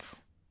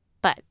sense.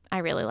 But I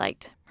really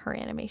liked her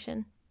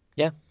animation.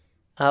 Yeah.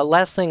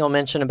 Last thing I'll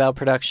mention about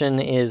production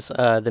is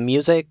the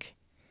music,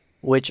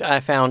 which I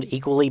found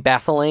equally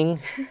baffling.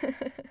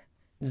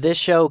 This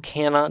show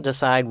cannot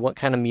decide what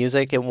kind of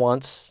music it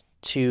wants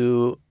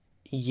to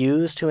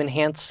use to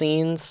enhance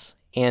scenes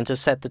and to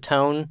set the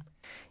tone.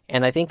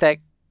 And I think that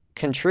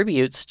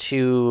contributes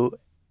to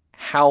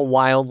how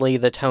wildly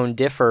the tone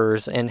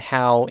differs and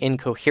how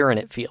incoherent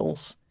it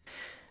feels.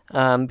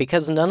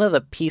 Because none of the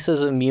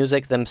pieces of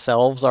music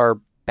themselves are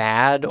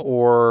bad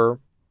or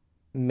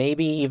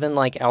maybe even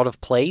out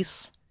of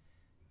place.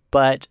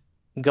 But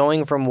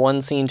going from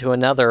one scene to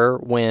another,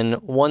 when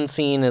one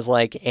scene is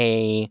like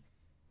a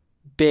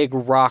big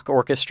rock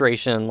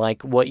orchestration,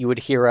 like what you would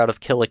hear out of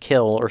Kill la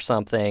Kill or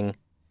something,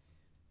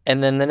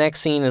 and then the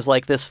next scene is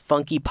like this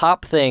funky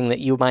pop thing that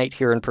you might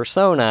hear in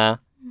Persona,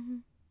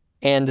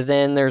 and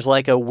then there's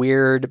like a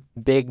weird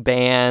big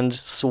band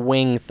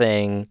swing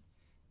thing,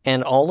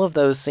 and all of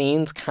those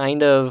scenes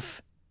kind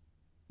of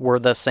were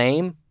the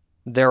same.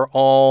 They're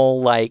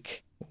all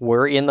like,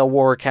 we're in the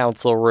war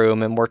council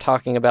room and we're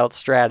talking about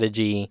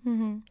strategy,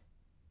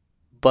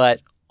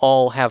 but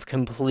all have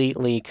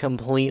completely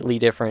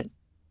different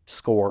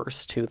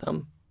scores to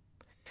them.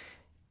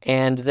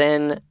 And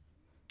then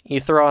you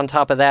throw on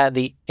top of that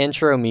the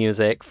intro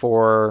music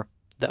for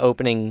the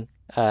opening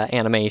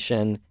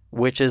animation,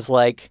 which is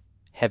like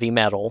heavy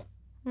metal.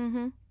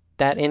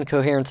 That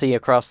incoherency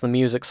across the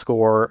music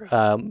score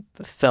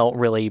felt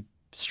really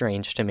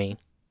strange to me.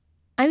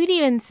 I would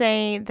even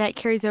say that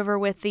carries over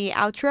with the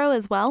outro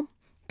as well,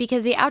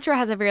 because the outro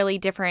has a really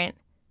different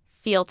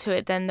feel to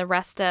it than the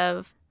rest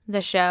of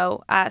the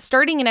show.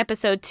 Starting in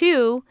episode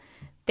 2,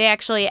 they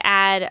actually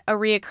add a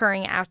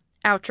reoccurring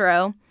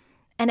outro,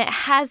 and it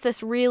has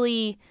this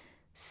really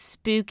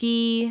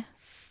spooky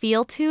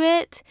feel to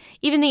it.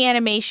 Even the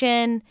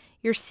animation,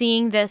 you're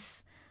seeing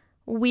this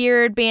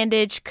weird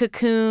bandage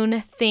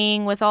cocoon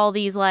thing with all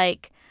these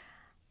like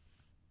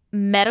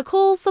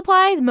medical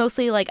supplies,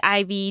 mostly like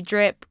IV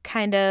drip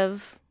kind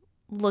of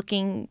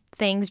looking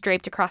things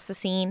draped across the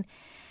scene.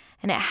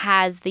 And it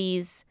has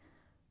these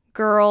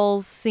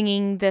girls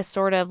singing this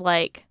sort of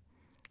like,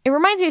 it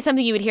reminds me of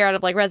something you would hear out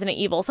of like Resident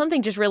Evil,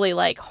 something just really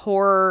like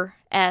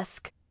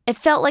horror-esque. It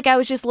felt like I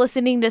was just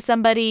listening to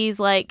somebody's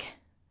like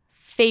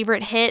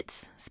favorite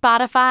hits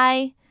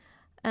Spotify,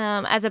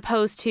 as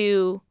opposed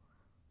to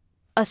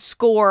a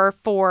score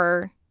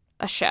for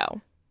a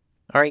show.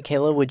 All right,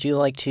 Kayla, would you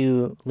like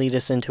to lead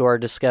us into our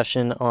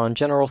discussion on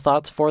general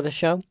thoughts for the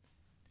show?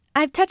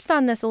 I've touched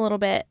on this a little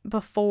bit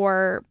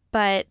before,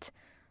 but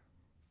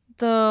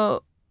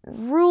the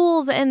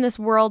rules in this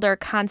world are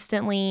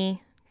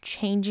constantly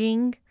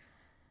changing,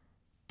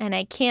 and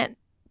I can't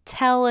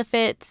tell if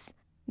it's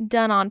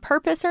done on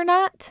purpose or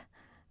not.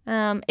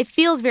 It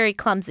feels very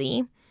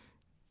clumsy.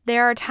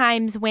 There are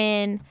times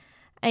when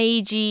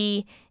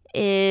Eiji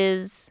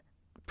is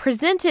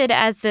presented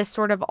as this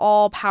sort of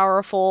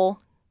all-powerful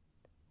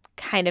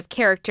kind of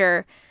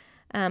character,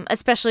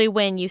 especially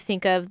when you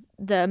think of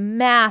the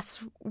mass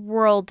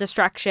world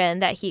destruction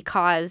that he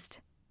caused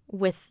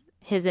with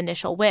his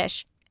initial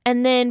wish.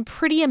 And then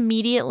pretty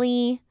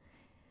immediately,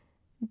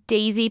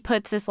 Daisy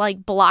puts this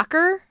like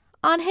blocker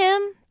on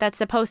him that's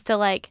supposed to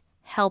like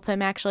help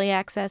him actually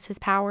access his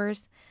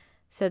powers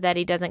so that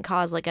he doesn't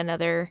cause like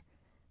another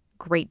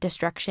great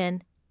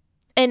destruction.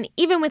 And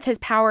even with his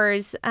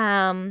powers,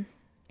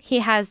 he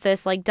has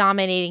this like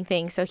dominating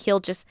thing. So he'll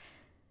just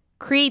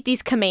create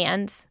these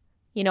commands,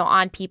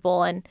 on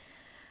people. And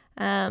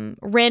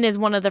Rin is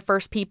one of the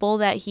first people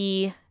that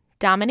he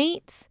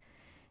dominates.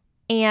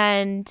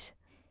 And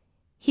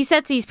he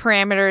sets these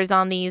parameters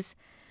on these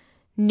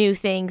new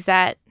things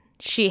that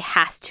she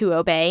has to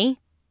obey.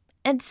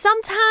 And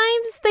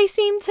sometimes they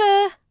seem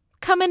to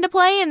come into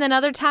play and then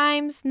other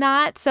times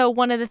not. So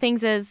one of the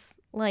things is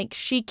like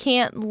she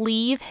can't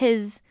leave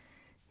his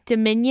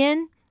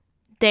dominion.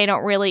 They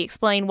don't really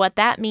explain what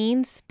that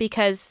means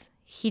because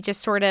he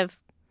just sort of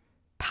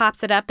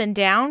pops it up and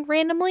down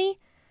randomly.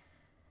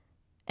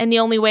 And the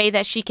only way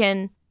that she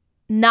can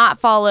not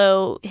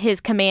follow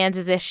his commands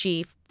is if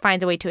she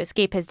finds a way to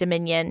escape his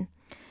dominion.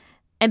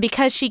 And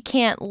because she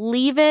can't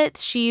leave it,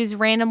 she's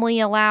randomly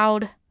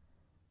allowed,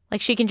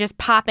 like she can just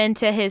pop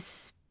into his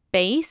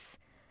space.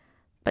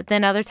 But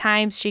then other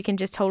times she can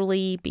just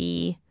totally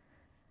be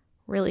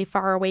really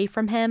far away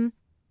from him.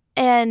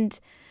 And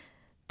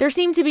there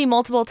seem to be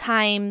multiple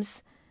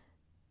times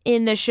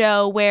in the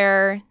show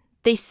where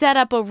they set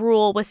up a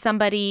rule with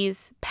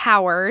somebody's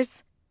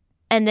powers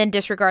and then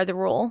disregard the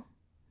rule.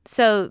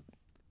 So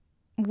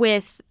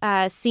with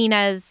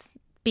Cena's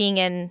being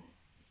in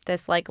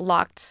this like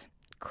locked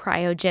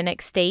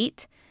cryogenic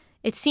state,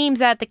 it seems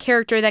that the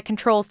character that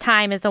controls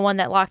time is the one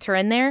that locked her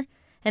in there.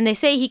 And they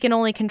say he can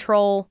only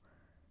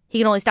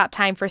stop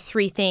time for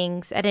 3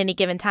 things at any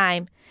given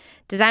time.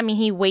 Does that mean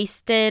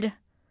he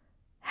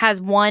has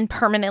one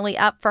permanently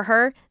up for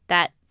her?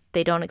 That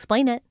they don't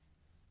explain it.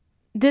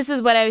 This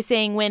is what I was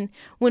saying when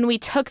we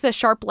took the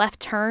sharp left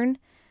turn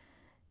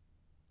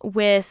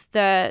with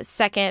the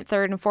 2nd,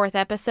 3rd, and 4th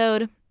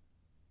episode.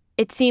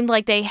 It seemed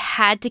like they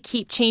had to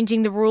keep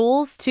changing the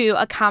rules to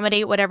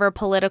accommodate whatever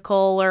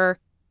political or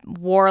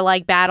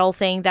warlike battle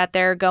thing that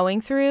they're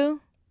going through.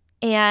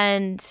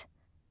 And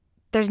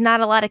there's not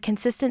a lot of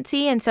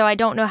consistency, and so I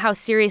don't know how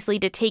seriously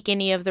to take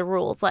any of the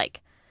rules. Like,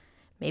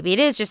 maybe it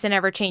is just an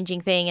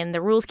ever-changing thing, and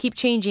the rules keep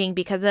changing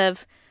because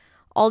of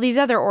all these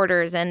other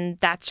orders, and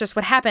that's just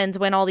what happens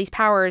when all these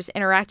powers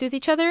interact with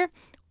each other.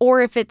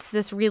 Or if it's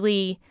this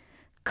really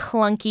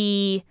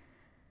clunky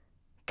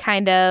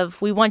kind of,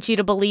 we want you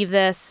to believe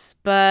this,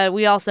 but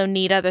we also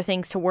need other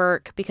things to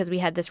work because we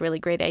had this really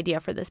great idea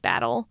for this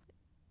battle.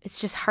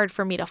 It's just hard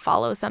for me to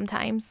follow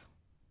sometimes.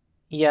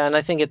 Yeah, and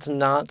I think it's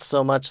not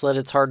so much that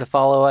it's hard to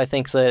follow. I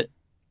think that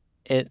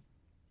it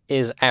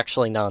is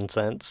actually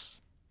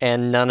nonsense,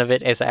 and none of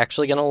it is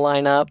actually going to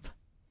line up,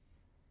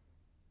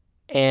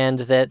 and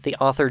that the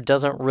author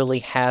doesn't really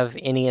have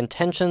any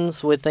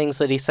intentions with things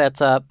that he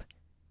sets up.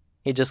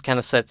 He just kind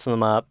of sets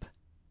them up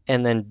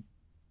and then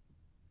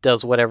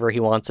does whatever he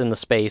wants in the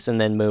space and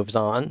then moves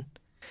on.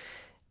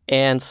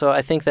 And so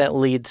I think that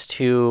leads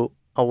to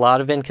a lot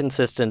of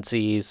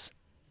inconsistencies,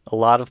 a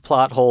lot of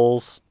plot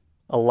holes,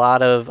 a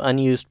lot of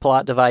unused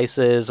plot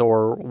devices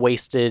or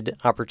wasted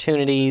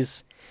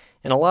opportunities,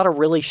 and a lot of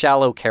really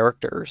shallow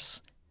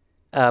characters.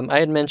 I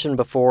had mentioned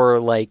before,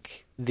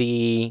 like,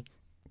 the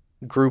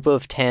group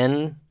of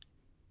 10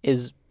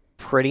 is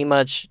pretty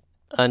much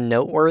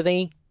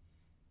unnoteworthy.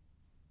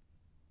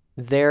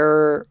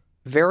 They're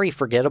very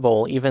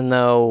forgettable, even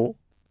though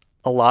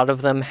a lot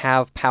of them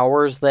have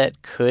powers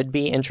that could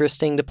be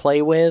interesting to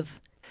play with,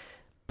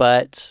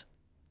 but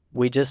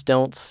we just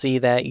don't see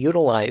that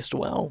utilized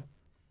well.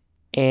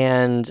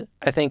 And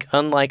I think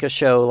unlike a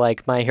show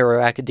like My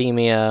Hero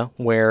Academia,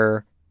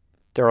 where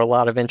there are a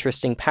lot of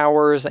interesting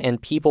powers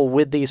and people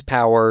with these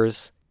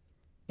powers,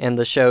 and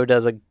the show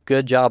does a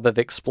good job of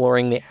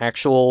exploring the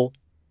actual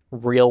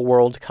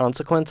real-world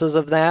consequences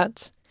of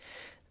that,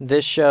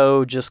 this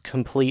show just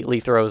completely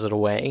throws it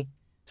away.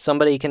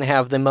 Somebody can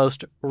have the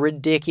most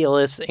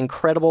ridiculous,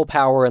 incredible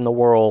power in the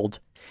world,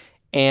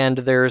 and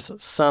there's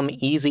some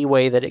easy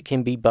way that it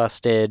can be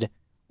busted,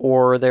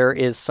 or there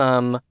is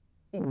some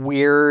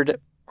weird,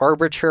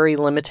 arbitrary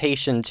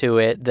limitation to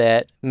it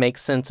that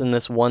makes sense in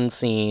this one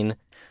scene,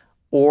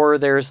 or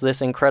there's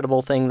this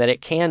incredible thing that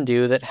it can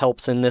do that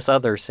helps in this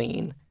other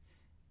scene.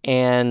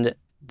 And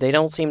they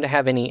don't seem to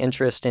have any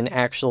interest in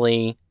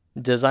actually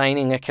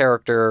designing a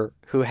character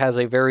who has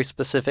a very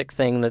specific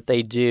thing that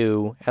they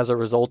do as a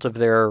result of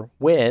their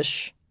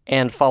wish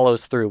and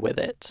follows through with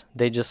it.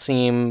 They just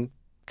seem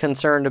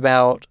concerned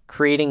about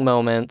creating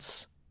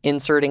moments,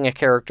 inserting a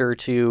character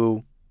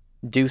to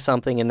do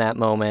something in that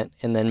moment,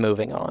 and then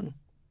moving on.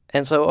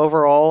 And so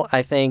overall,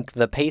 I think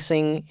the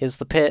pacing is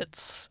the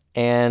pits,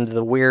 and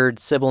the weird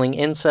sibling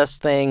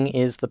incest thing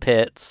is the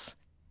pits,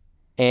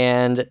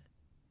 and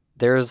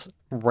there's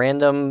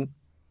random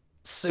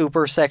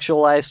super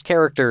sexualized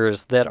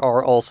characters that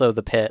are also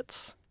the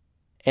pits.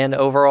 And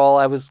overall,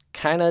 I was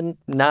kind of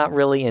not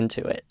really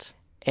into it.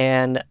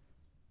 And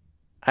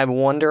I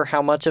wonder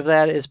how much of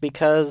that is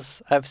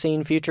because I've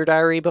seen Future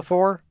Diary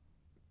before.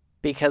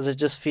 Because it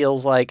just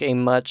feels like a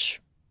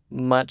much,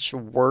 much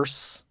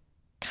worse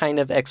kind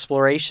of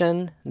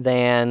exploration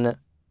than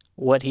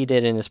what he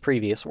did in his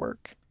previous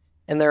work.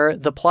 And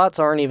the plots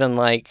aren't even,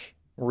 like,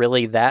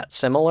 really that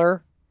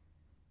similar,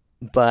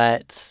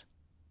 but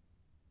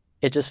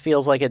it just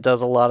feels like it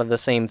does a lot of the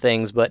same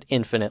things, but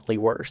infinitely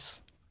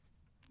worse.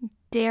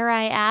 Dare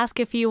I ask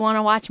if you want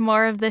to watch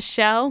more of this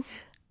show?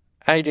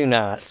 I do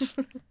not.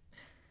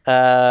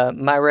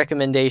 My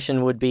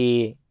recommendation would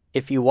be,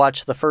 if you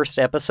watch the first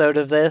episode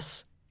of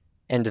this,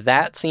 and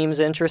that seems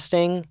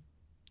interesting,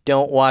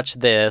 don't watch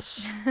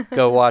this.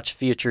 Go watch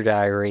Future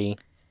Diary.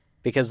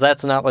 Because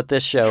that's not what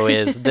this show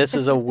is. This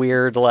is a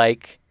weird,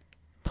 like,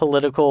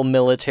 political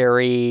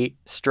military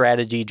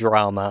strategy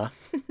drama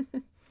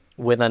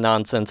with a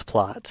nonsense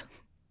plot.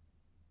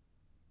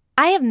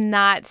 I have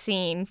not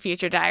seen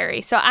Future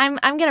Diary. So I'm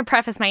going to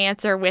preface my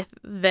answer with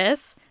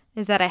this,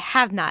 is that I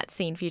have not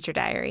seen Future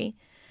Diary.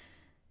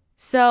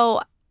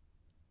 So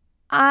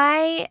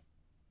I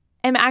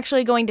am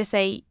actually going to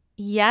say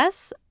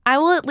yes. I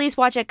will at least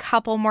watch a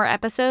couple more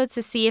episodes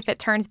to see if it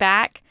turns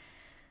back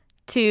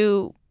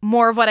to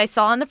more of what I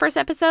saw in the first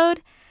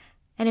episode.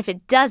 And if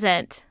it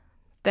doesn't,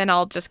 then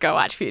I'll just go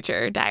watch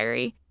Future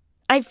Diary.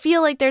 I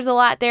feel like there's a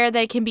lot there that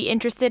I can be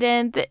interested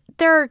in.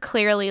 There are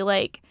clearly,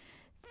 like,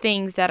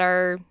 things that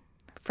are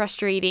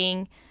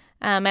frustrating.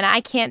 And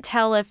I can't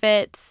tell if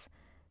it's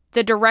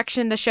the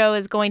direction the show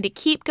is going to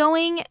keep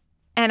going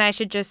and I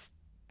should just,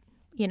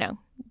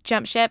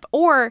 jump ship,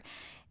 or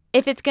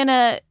if it's going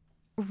to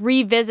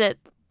revisit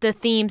the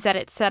themes that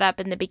it set up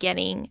in the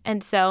beginning.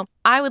 And so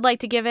I would like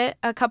to give it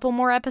a couple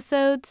more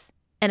episodes,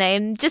 and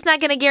I'm just not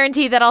going to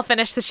guarantee that I'll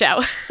finish the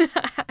show.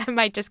 I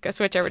might just go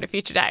switch over to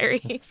Future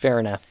Diary. Fair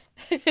enough.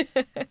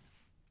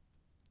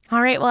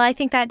 All right, well, I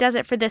think that does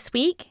it for this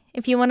week.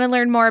 If you want to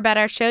learn more about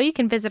our show, you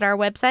can visit our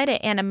website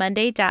at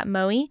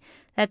annamonday.moe.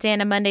 That's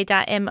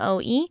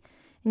annamonday.moe.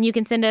 And you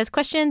can send us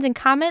questions and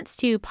comments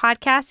to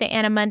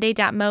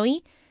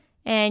podcast@annamonday.moe.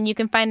 And you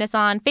can find us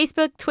on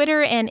Facebook,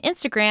 Twitter, and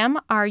Instagram.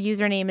 Our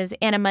username is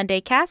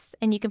AnnaMondayCast,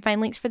 and you can find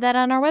links for that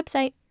on our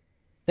website.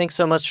 Thanks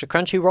so much to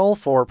Crunchyroll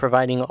for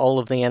providing all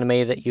of the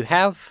anime that you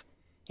have,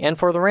 and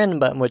for the random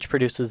button, which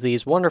produces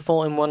these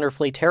wonderful and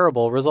wonderfully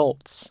terrible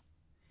results.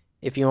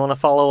 If you want to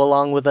follow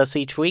along with us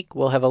each week,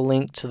 we'll have a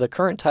link to the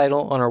current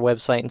title on our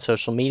website and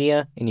social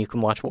media, and you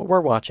can watch what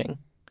we're watching.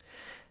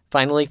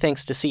 Finally,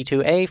 thanks to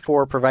C2A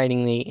for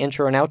providing the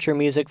intro and outro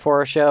music for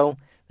our show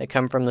that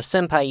come from the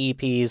Senpai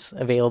EPs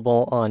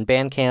available on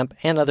Bandcamp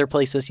and other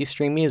places you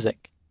stream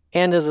music.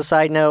 And as a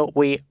side note,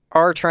 we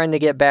are trying to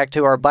get back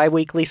to our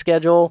bi-weekly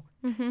schedule.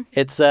 Mm-hmm.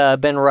 It's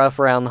been rough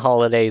around the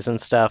holidays and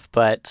stuff,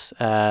 but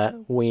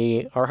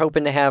we are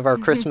hoping to have our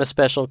Christmas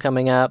special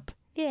coming up.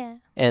 Yeah.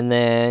 And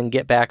then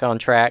get back on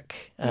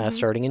track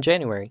starting in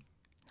January.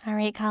 All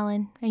right,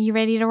 Colin. Are you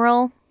ready to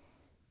roll?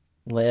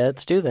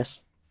 Let's do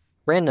this.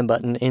 Random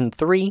button in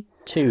 3,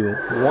 2,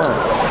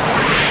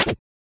 1.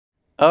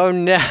 Oh,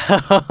 no.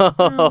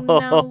 Oh,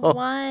 no,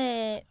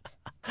 what?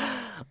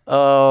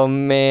 Oh,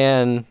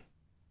 man.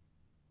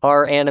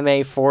 Our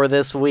anime for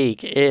this week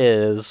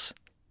is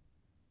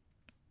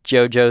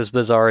JoJo's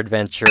Bizarre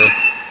Adventure.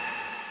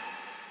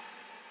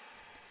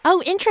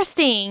 Oh,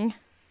 interesting.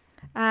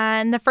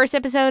 And the first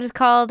episode is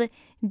called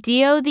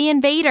Dio the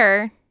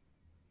Invader.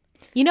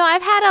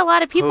 I've had a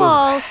lot of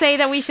people say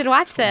that we should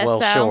watch this.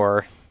 Well, so.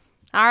 Sure.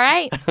 All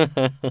right.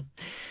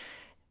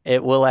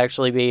 It will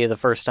actually be the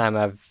first time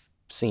I've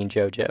seen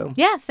JoJo.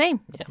 Yeah,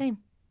 same. Yeah. Same.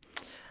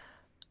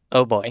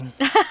 Oh, boy.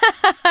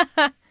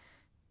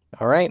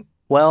 All right.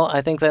 Well,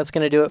 I think that's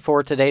going to do it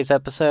for today's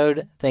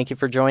episode. Thank you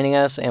for joining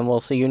us, and we'll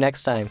see you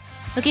next time.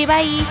 Okay,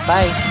 bye.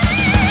 Bye.